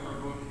 I like her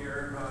book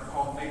here,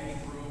 called Making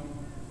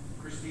Room,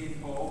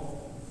 Christine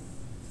Cole.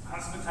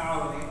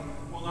 Hospitality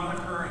will not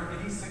occur in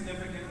any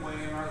significant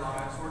way in our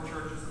lives or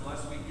churches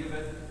unless we give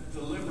it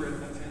deliberate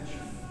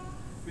attention.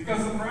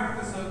 Because the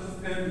practice has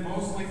been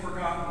mostly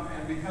forgotten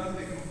and because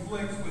it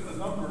conflicts with a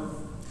number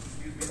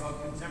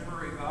of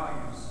contemporary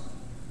values,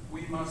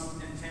 we must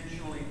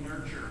intentionally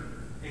nurture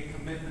a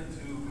commitment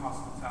to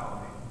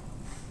hospitality.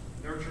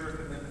 Nurture a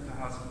commitment to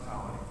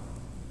hospitality.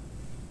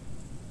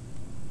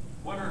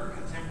 What are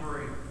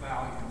contemporary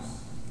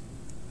values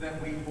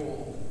that we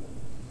hold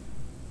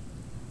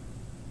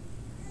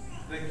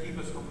that keep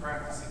us from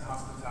practicing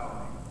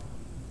hospitality?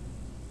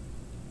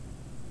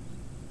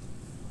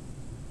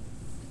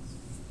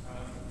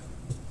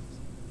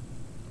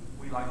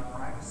 We like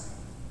privacy.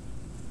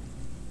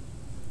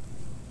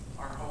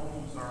 Our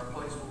homes are a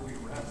place where we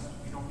rest.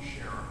 We don't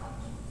share our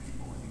homes with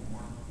people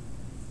anymore.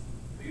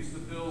 They used to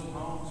build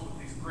homes with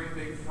these great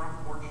big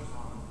front porches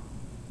on them.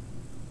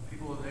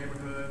 People in the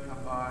neighborhood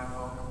come by and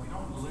welcome. We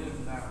don't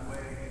live that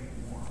way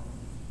anymore.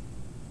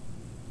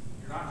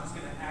 You're not just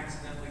going to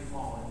accidentally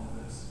fall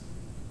into this.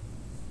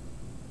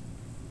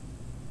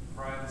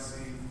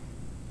 Privacy,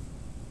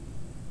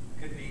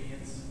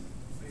 convenience,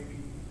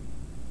 maybe.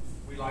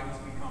 We like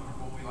to be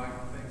comfortable. We like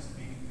things to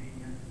be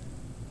convenient.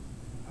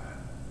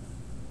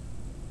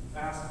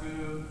 Fast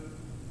food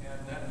and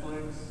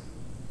Netflix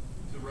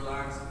to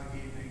relax in the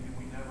evening, and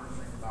we never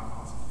think about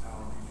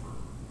hospitality for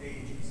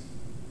ages,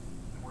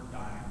 and we're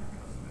dying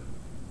because of it.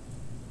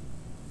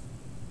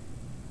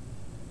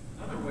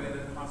 Another way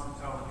that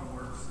hospitality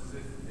works is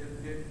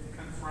it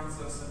confronts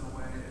us in a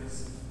way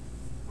is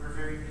we're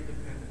very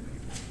independent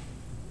people.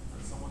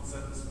 As someone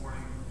said this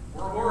morning,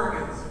 we're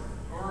Oregonians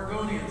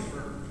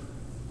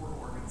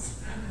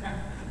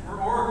we're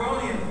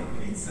Oregonians for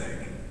Pete's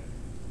sake.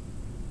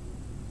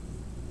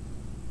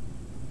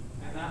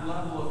 And that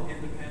level of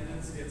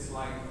independence, it's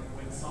like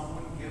when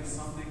someone gives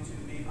something to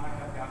me, I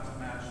have got to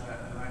match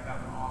that, and I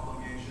have an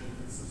obligation.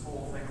 It's this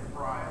whole thing of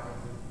pride.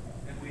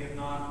 And we have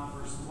not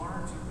first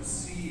learned to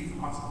receive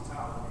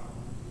hospitality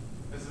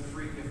as a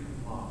free gift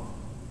of love.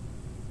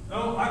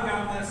 No, I've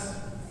got this.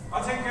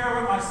 I'll take care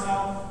of it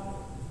myself.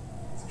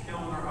 It's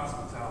killing our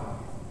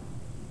hospitality.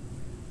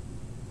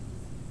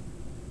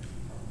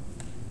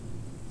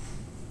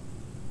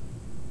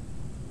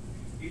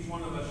 Each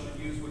one of us should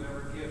use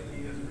whatever gift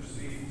he has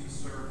received to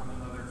serve one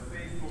another,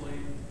 faithfully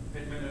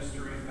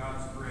administering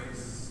God's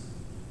grace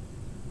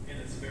in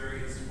its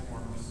various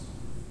forms.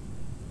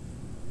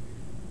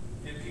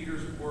 In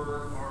Peter's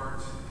word,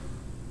 art,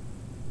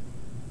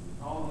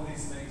 all of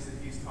these things that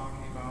he's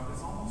talking about,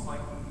 it's almost like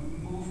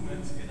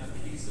movement in a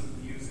piece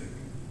of music.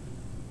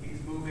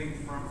 He's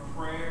moving from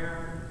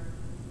prayer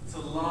to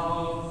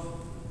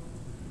love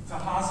to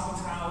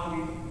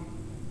hospitality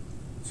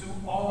to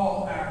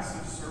all acts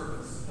of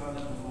service done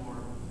in the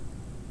Lord.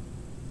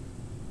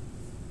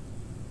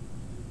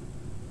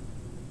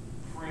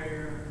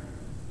 Prayer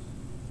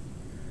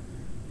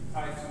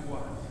tied to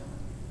what?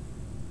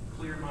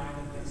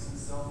 Clear-mindedness and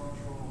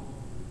self-control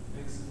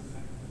makes it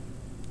effective.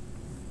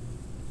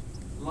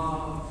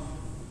 Love,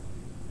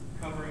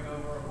 covering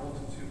over a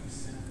multitude of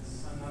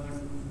sins, another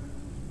movement.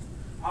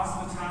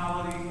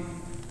 Hospitality,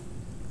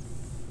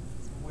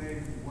 a way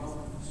to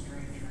welcome a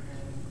stranger in.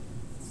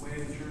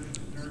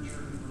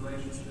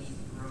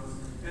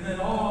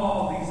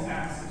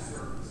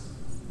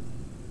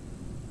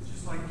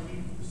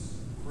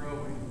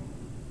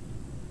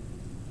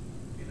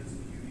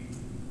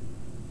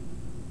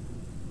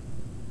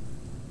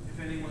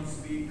 anyone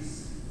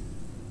speaks,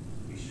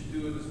 he should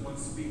do it as one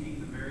speaking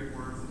the very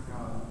words of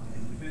God.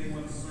 If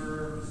anyone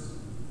serves,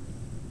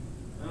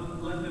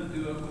 let them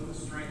do it with the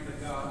strength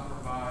that God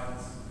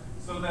provides,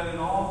 so that in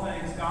all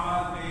things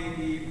God may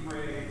be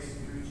praised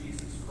through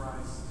Jesus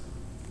Christ.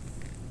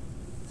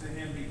 To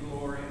him be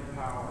glory and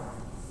power.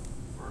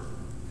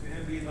 To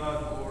him be the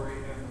glory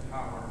and the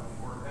power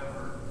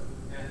forever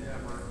and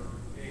ever.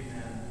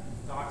 Amen.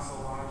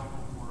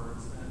 Doxological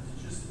words. And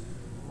to just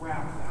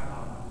wrap that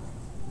up.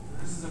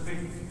 This is a big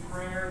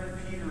prayer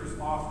that Peter is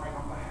offering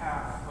on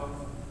behalf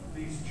of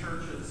these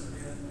churches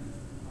in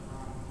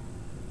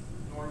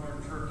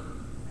northern Turkey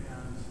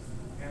and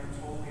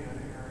Anatolia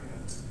area,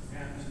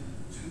 and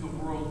to the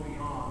world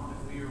beyond,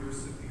 that we are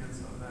recipients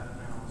of that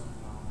now as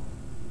well.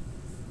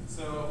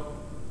 So,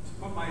 to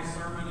put my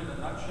sermon in a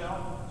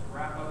nutshell, to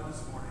wrap up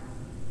this morning,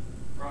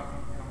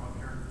 Robbie, come up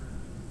here.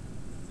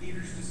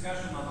 Leaders'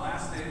 discussion on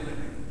last day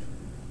living.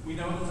 We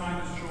know the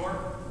time is short.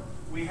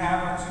 We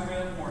have our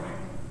 2-minute warning.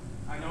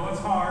 I know it's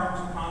hard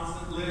to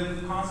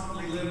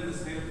constantly live in a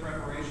state of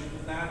preparation,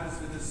 but that is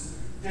this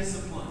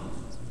discipline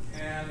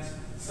and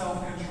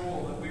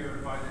self-control that we are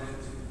invited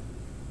into.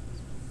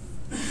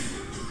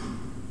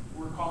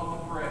 We're called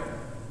to pray.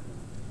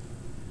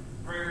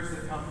 Prayers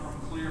that come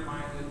from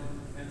clear-minded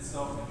and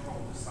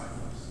self-controlled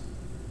disciples.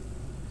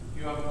 Do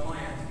you have a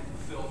plan to get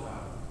the filth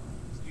out?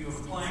 Do you have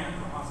a plan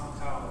for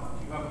hospitality?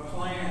 Do you have a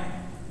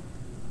plan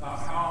about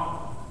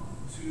how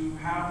to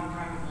have the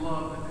kind of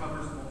love that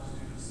covers a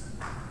multitude of sins?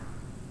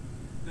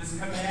 This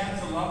command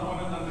to love one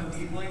another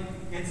deeply,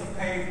 it's a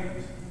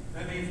pavement.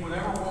 That means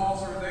whatever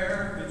walls are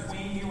there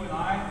between you and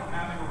I from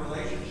having a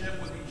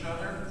relationship with each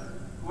other,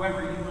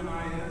 whoever you and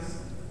I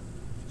is,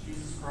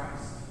 Jesus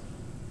Christ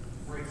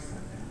breaks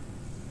that down.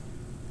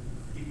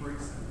 He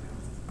breaks that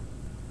down.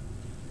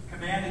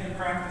 Commanded to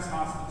practice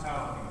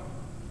hospitality.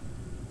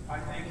 I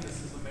think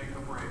this is a make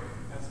or break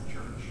as a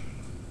church,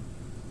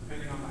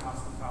 depending on the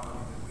hospitality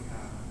that we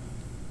have.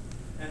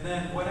 And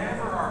then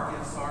whatever our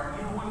gifts are,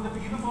 one of the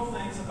beautiful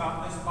things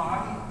about this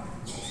body,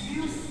 do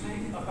you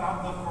think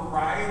about the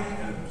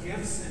variety of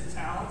gifts and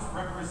talents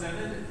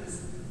represented in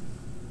this?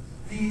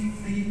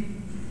 The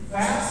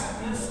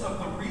vastness of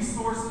the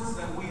resources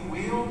that we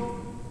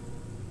wield,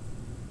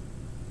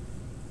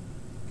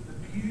 the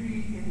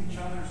beauty in each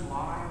other's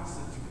lives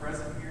that's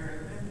present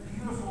here, and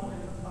beautiful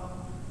in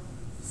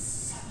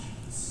such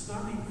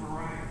stunning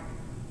variety.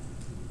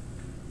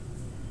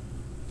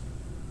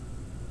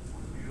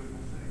 What a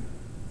beautiful thing.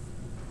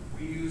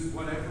 We use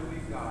whatever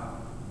we've got.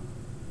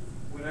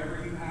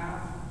 Whatever you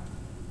have,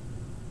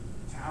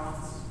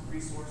 talents,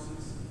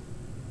 resources,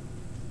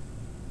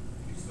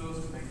 use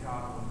those to make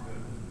God look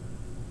good.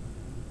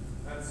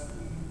 That's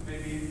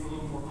maybe a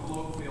little more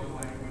colloquial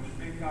language.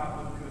 Make God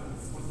look good.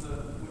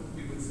 What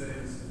we would say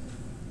is,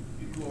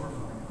 you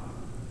glorify God.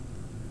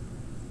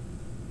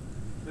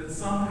 That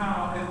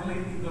somehow,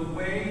 the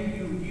way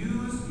you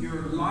use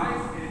your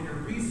life and your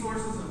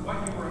resources and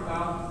what you are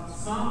about,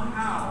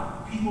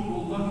 somehow people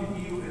will look at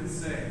you and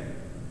say,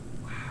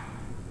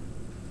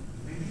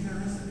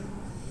 there is a God.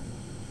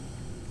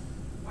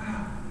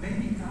 Wow,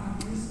 maybe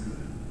God is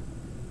good.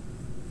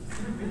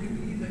 Can it really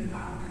be that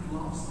God could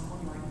love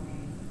someone like me?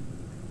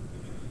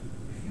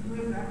 If you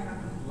live that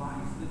kind of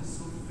life that is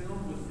so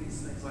filled with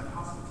these things like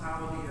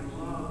hospitality and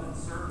love and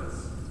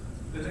service,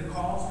 that it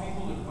calls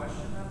people to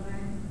question that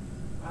thing,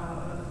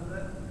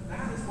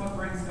 that is what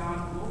brings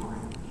God glory.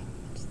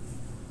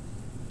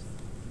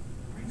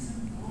 Brings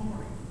him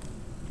glory.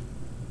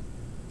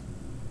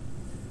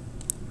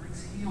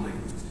 Brings healing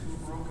to a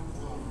broken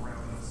world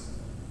around us.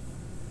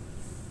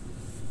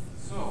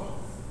 So,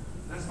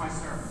 that's my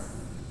sermon.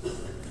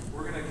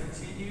 We're going to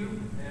continue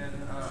in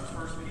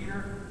 1 Peter.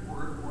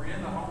 We're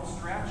in the home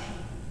stretch.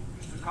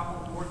 Just a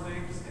couple more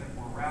things, and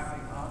we're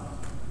wrapping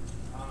up.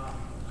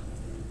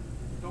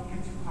 Don't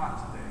get too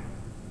hot today.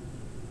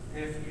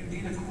 If you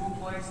need a cool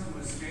place to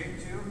escape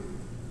to,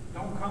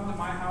 don't come to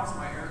my house.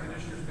 My air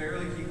conditioner's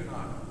barely keeping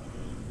on.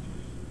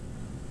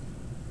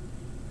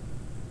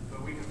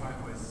 But we can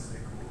find ways to stay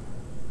cool.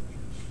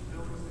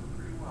 Building's doing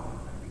pretty well,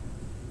 I think.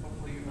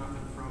 Hopefully you've not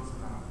been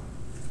frozen out.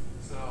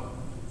 So,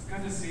 it's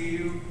good to see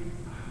you.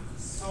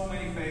 So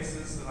many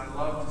faces that I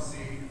love to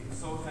see. I'm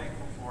so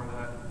thankful for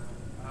that.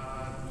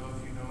 I don't know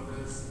if you know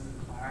this.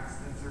 The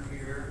Claxtons are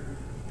here.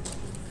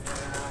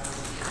 And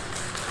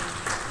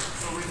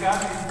so we've got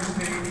these new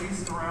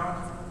babies around.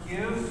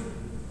 Give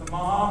the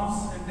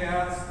moms and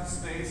dads the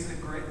space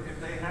and great. If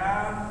they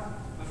have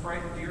the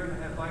frightened deer in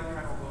the headlight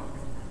kind of look,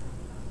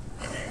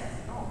 we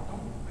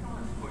don't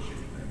have to push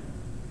anything.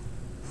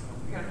 So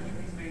we got to keep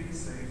these babies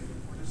safe.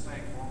 We're just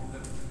thankful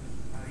that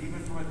even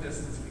from a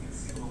distance we can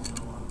see little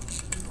Noah.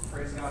 So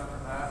praise God for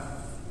that.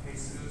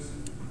 Jesus,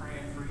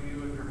 praying for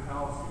you and your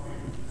health.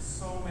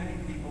 So many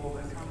people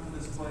that come to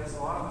this place. A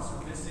lot of us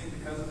are missing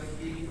because of the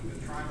heat. We've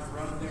been trying to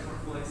run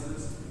different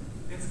places.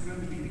 It's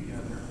good to be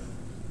together.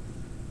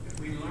 If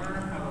we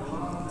learn how to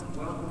love and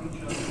welcome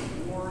each other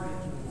more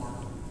and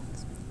more,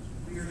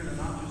 we are going to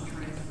not just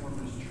transform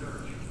this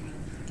church, we're going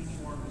to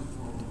transform this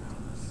world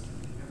around us.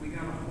 And we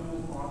got to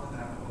hold on to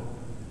that hope.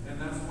 And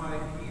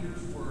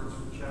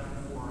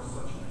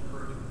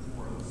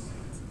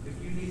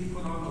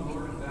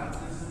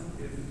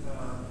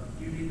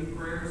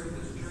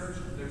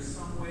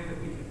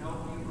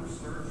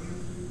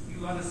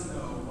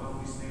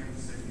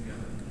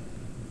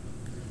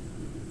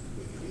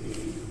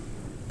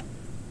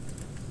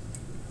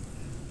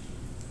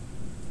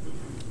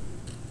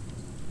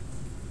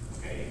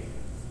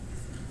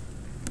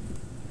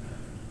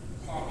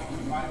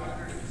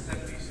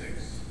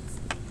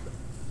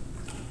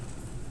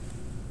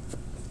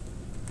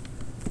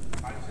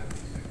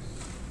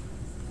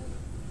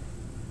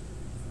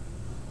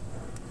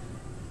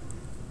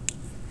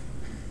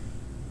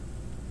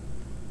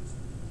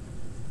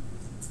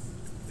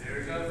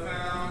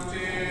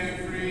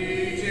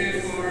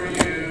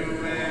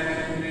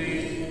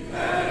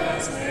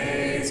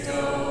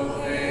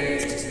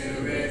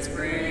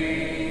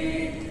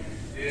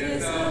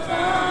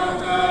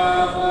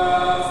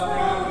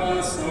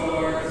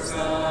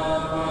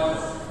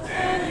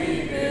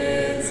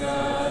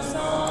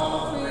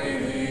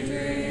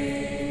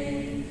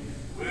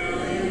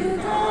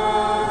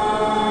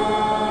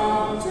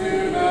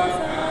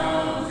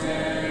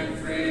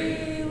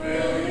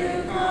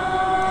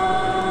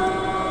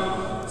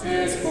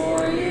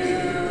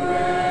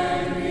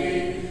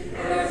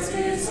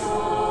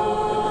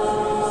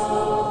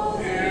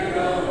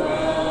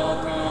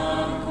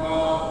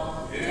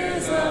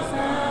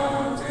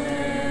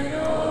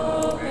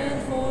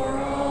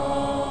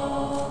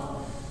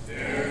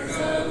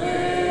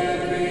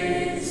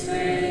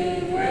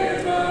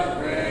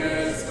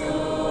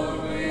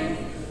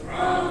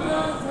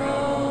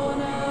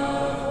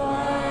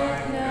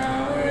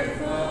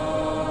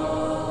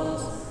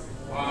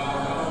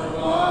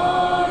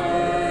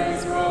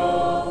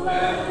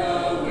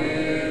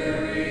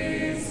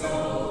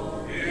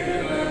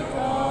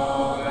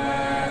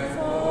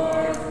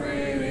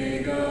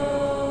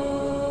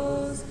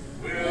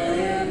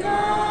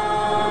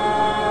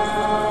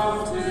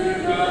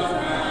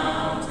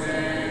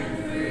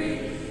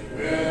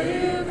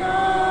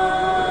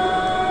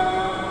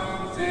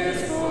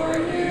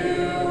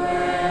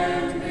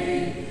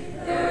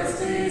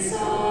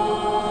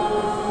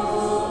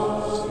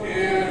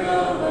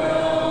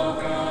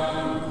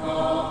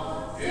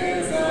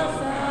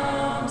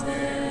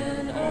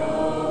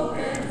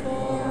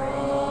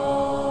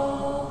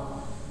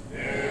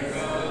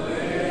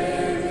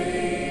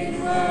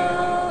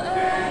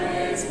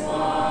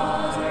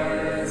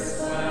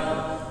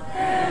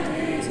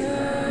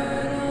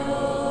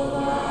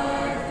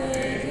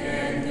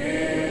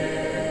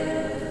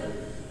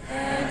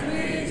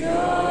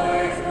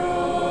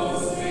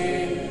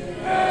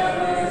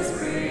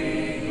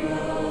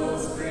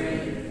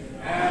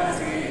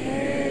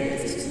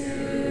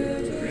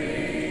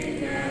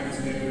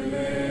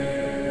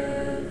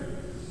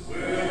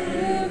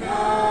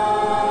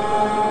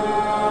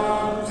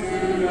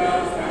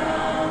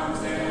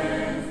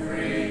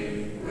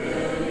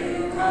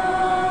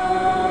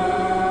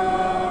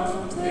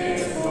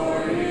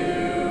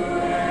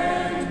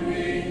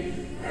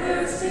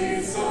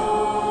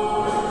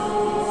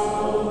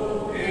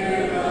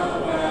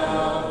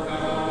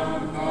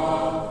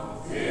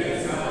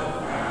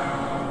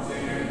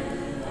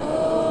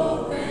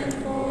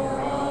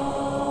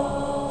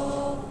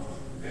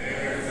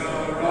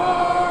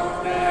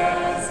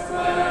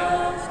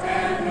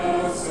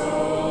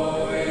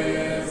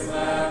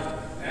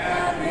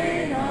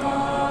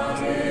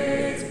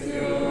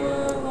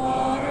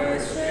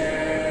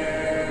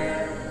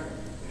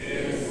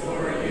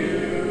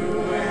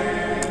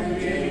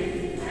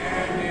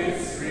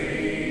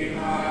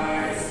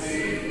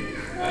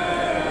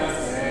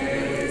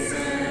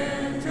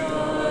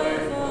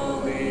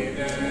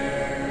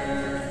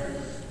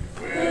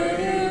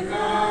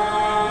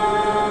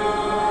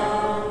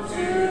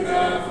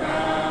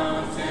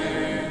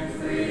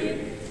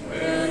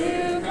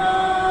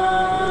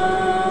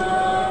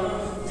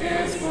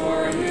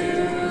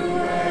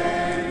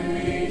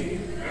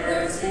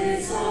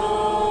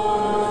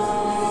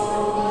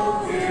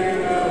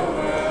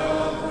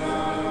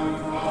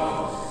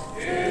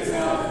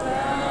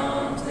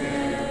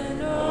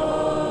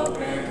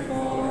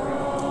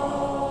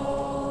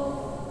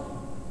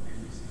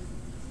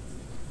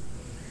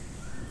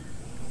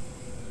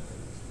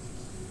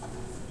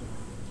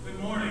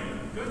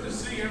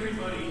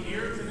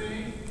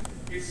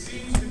It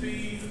seems to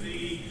be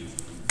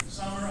the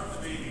summer of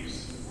the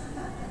babies.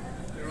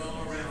 They're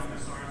all around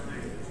us, aren't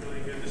they? It's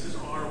really good. This is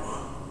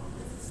Arwa.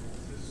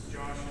 This is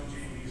Josh and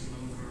Jamie's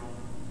little girl.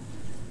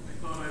 I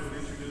thought I would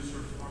introduce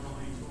her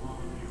formally to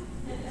all of you.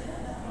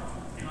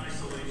 In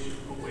isolation,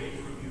 away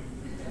from you.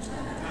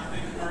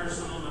 Nothing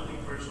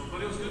personal.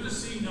 But it was good to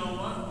see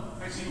Noah.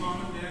 I see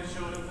Mom and Dad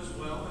showed up as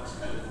well. That's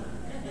good.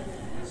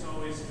 That's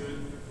always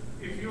good.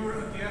 If you're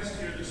a guest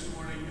here this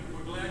morning,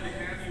 we're glad to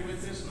have you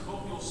with us and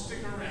hope you'll stick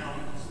around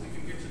so we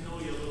can get to know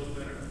you a little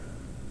better.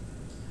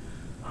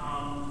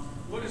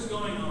 What is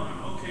going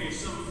on? Okay,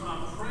 some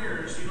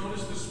prayers. You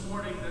noticed this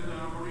morning that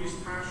Maurice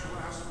Paschal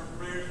asked for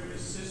prayers for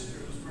his sister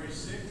who was very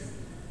sick.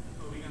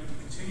 So we're going to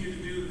continue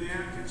to do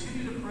that.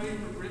 Continue to pray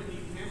for Brittany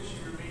Pitch. She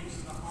remains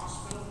in the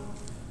hospital.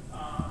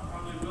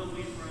 Probably will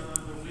be for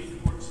another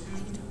week or two.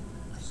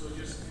 So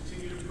just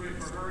continue to pray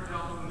for her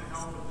health and the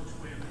health of the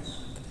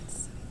twins.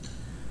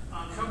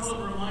 A couple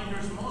of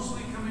reminders,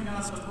 mostly coming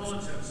out of the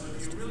bulletin. So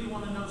if you really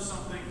want to know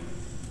something,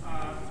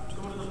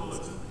 go to the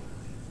bulletin.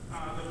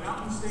 The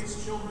Mountain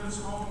States Children's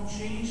Home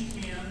Change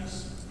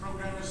Cans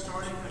program is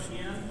starting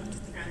again,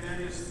 and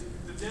that is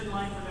the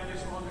deadline for that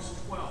is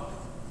August 12th.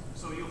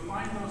 So you'll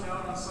find those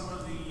out on some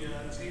of the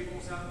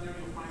tables out there.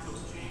 You'll find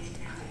those change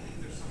cans. I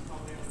think there's some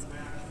probably on the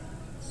back.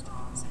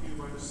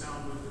 You by the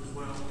sound booth as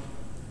well.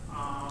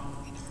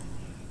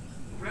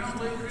 Round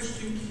Lake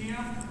Christian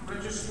Camp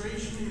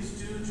registration is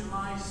due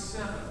July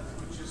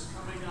 7th, which is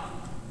coming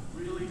up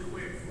really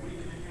quick, a week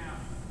and a half.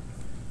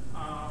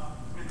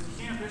 And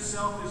the camp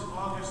itself is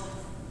August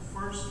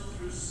 1st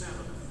through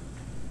 7th.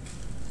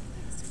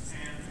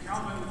 And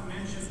Calvin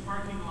mentioned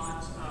parking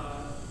lot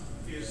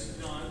is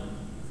done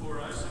for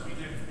us. I mean,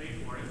 they have to pay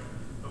for it,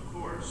 of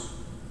course.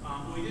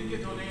 We did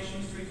get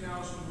donations, $3,100.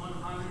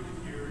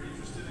 If you're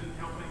interested in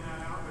helping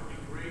that out, that'd be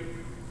great.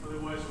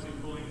 Otherwise, we'll be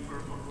pulling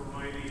from a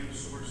variety of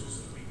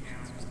sources that we can.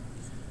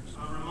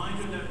 A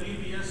reminder that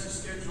VBS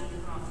is scheduled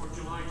for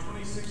July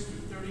 26th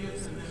through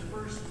 30th, and the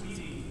first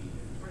meeting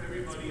for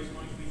everybody is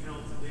going to be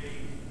held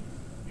today.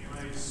 And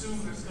I assume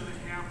that's going to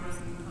happen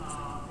in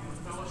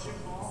the fellowship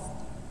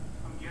hall.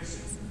 I'm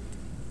guessing.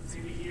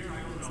 Maybe here.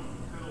 I don't know.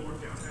 That'll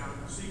work out.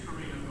 I'll see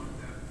Karina about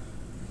that.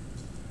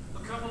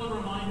 A couple of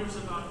reminders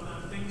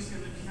about things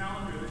in the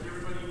calendar that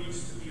everybody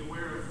needs to be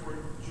aware of for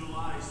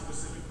July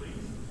specifically.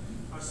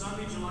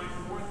 Sunday, July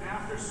 4th,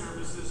 after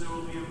services, there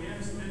will be a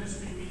men's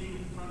ministry meeting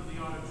in front of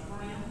the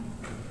auditorium.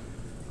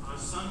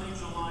 Sunday,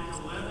 July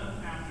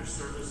 11th, after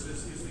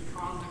services, is the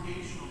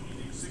congregational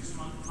meeting,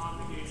 6-month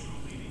congregational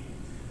meeting.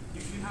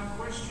 If you have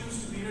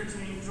questions to be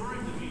entertained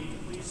during the meeting,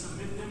 please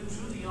submit them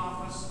to the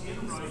office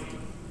in writing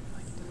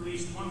at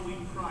least 1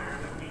 week prior.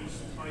 That means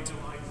by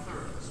July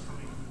 3rd, this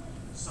coming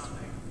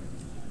Sunday.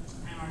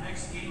 And our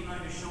next game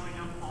night is showing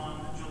up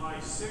on July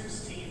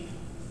 16th,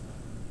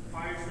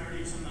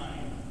 5:30 to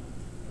 9.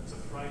 It's a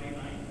Friday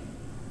night.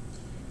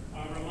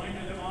 A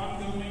reminder that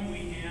ongoing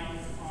we have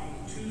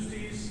on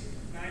Tuesdays,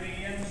 9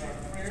 a.m. is our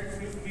prayer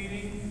group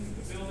meeting in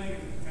the building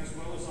as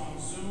well as on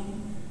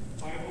Zoom.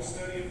 Bible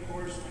study, of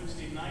course,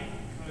 Wednesday night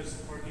because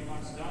the parking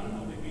lot's done.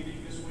 We'll be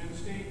meeting this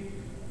Wednesday,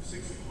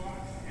 6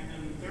 o'clock. And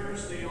then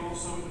Thursday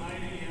also at 9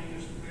 a.m.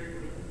 there's a prayer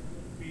group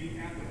meeting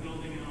at the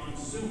building and on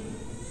Zoom.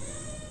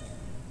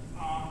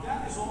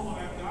 That is all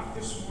that I've got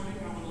this morning.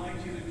 I would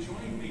like you to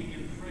join me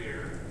in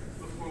prayer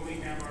before we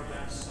have our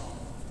last song.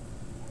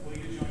 Will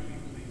you join me,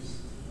 please?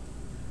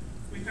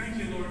 We thank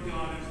you, Lord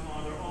God and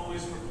Father,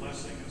 always for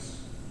blessing us.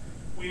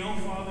 We know,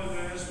 Father,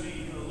 that as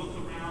we look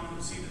around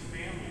and see the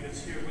family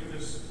that's here with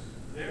us,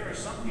 there are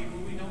some people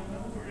we don't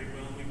know very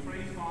well. We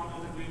pray,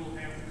 Father, that we will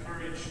have the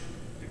courage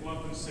to go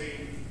up and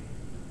say,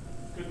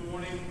 good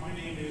morning, my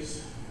name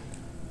is,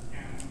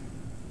 and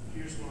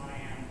here's what I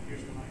am,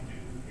 here's what I do,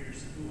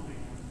 here's who I am.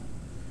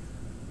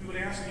 We would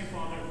ask you,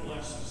 Father, to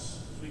bless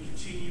us as we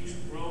continue to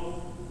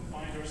grow and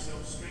find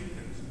ourselves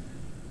strengthened,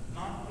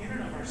 not in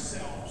and of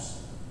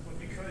ourselves, but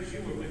because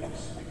you were with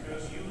us,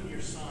 because you and your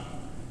Son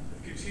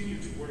have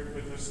continued to work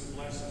with us and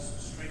bless us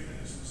and strengthen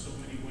us in so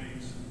many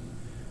ways.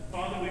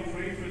 Father, we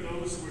pray for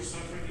those who are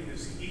suffering in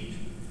this heat.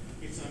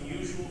 It's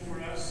unusual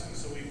for us, and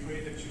so we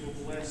pray that you will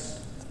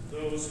bless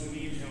those who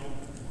need help.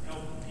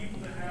 Help people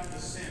to have the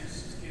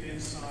sense to get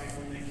inside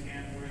when they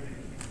can, where they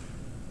can.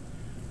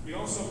 We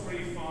also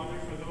pray, Father,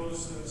 for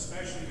those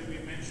especially that we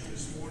mentioned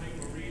this morning,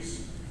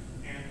 Maurice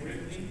and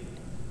Brittany.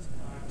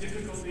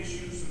 Difficult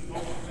issues in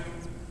both of them.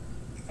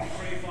 We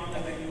pray, Father,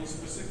 that you will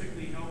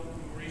specifically help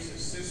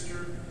Maurice's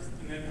sister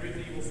and that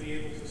Brittany will be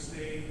able to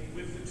stay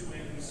with the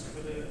twins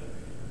for the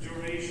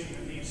duration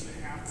that needs to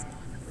happen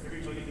for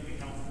everybody to be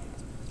healthy.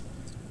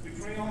 We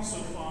pray also,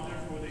 Father,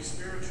 for the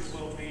spiritual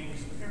well-being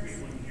of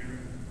everyone here.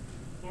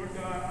 Lord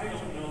God, I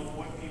don't know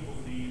what people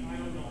need. I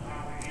don't know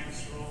how to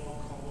answer all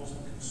the calls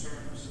and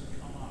concerns that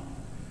come up.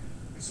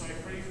 And so I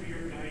pray for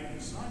your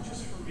guidance, not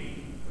just for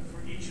me, but for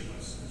each of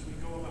us as we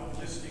go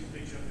about listening to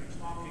each other,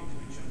 talking to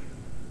each other,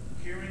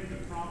 hearing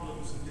the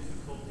problems and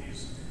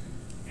difficulties.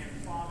 And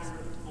Father,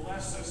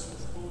 bless us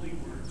with holy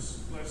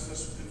words. Bless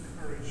us with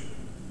encouragement.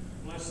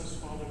 Bless us,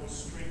 Father, with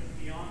strength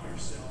beyond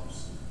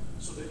ourselves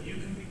so that you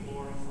can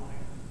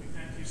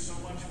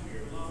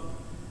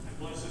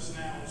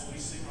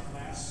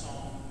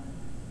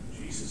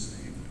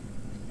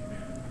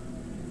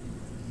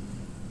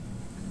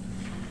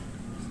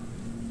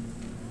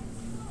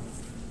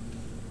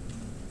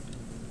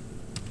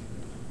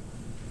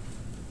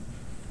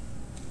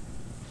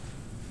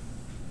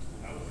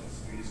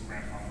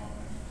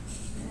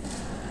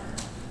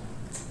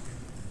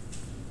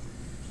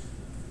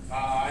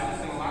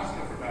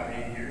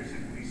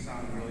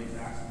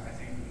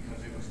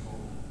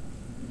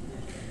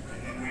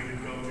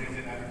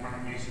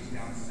Oasis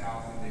down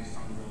south and they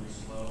sung really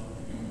slow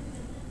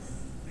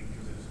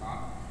because it's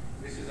hot.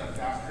 This is a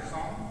faster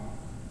song.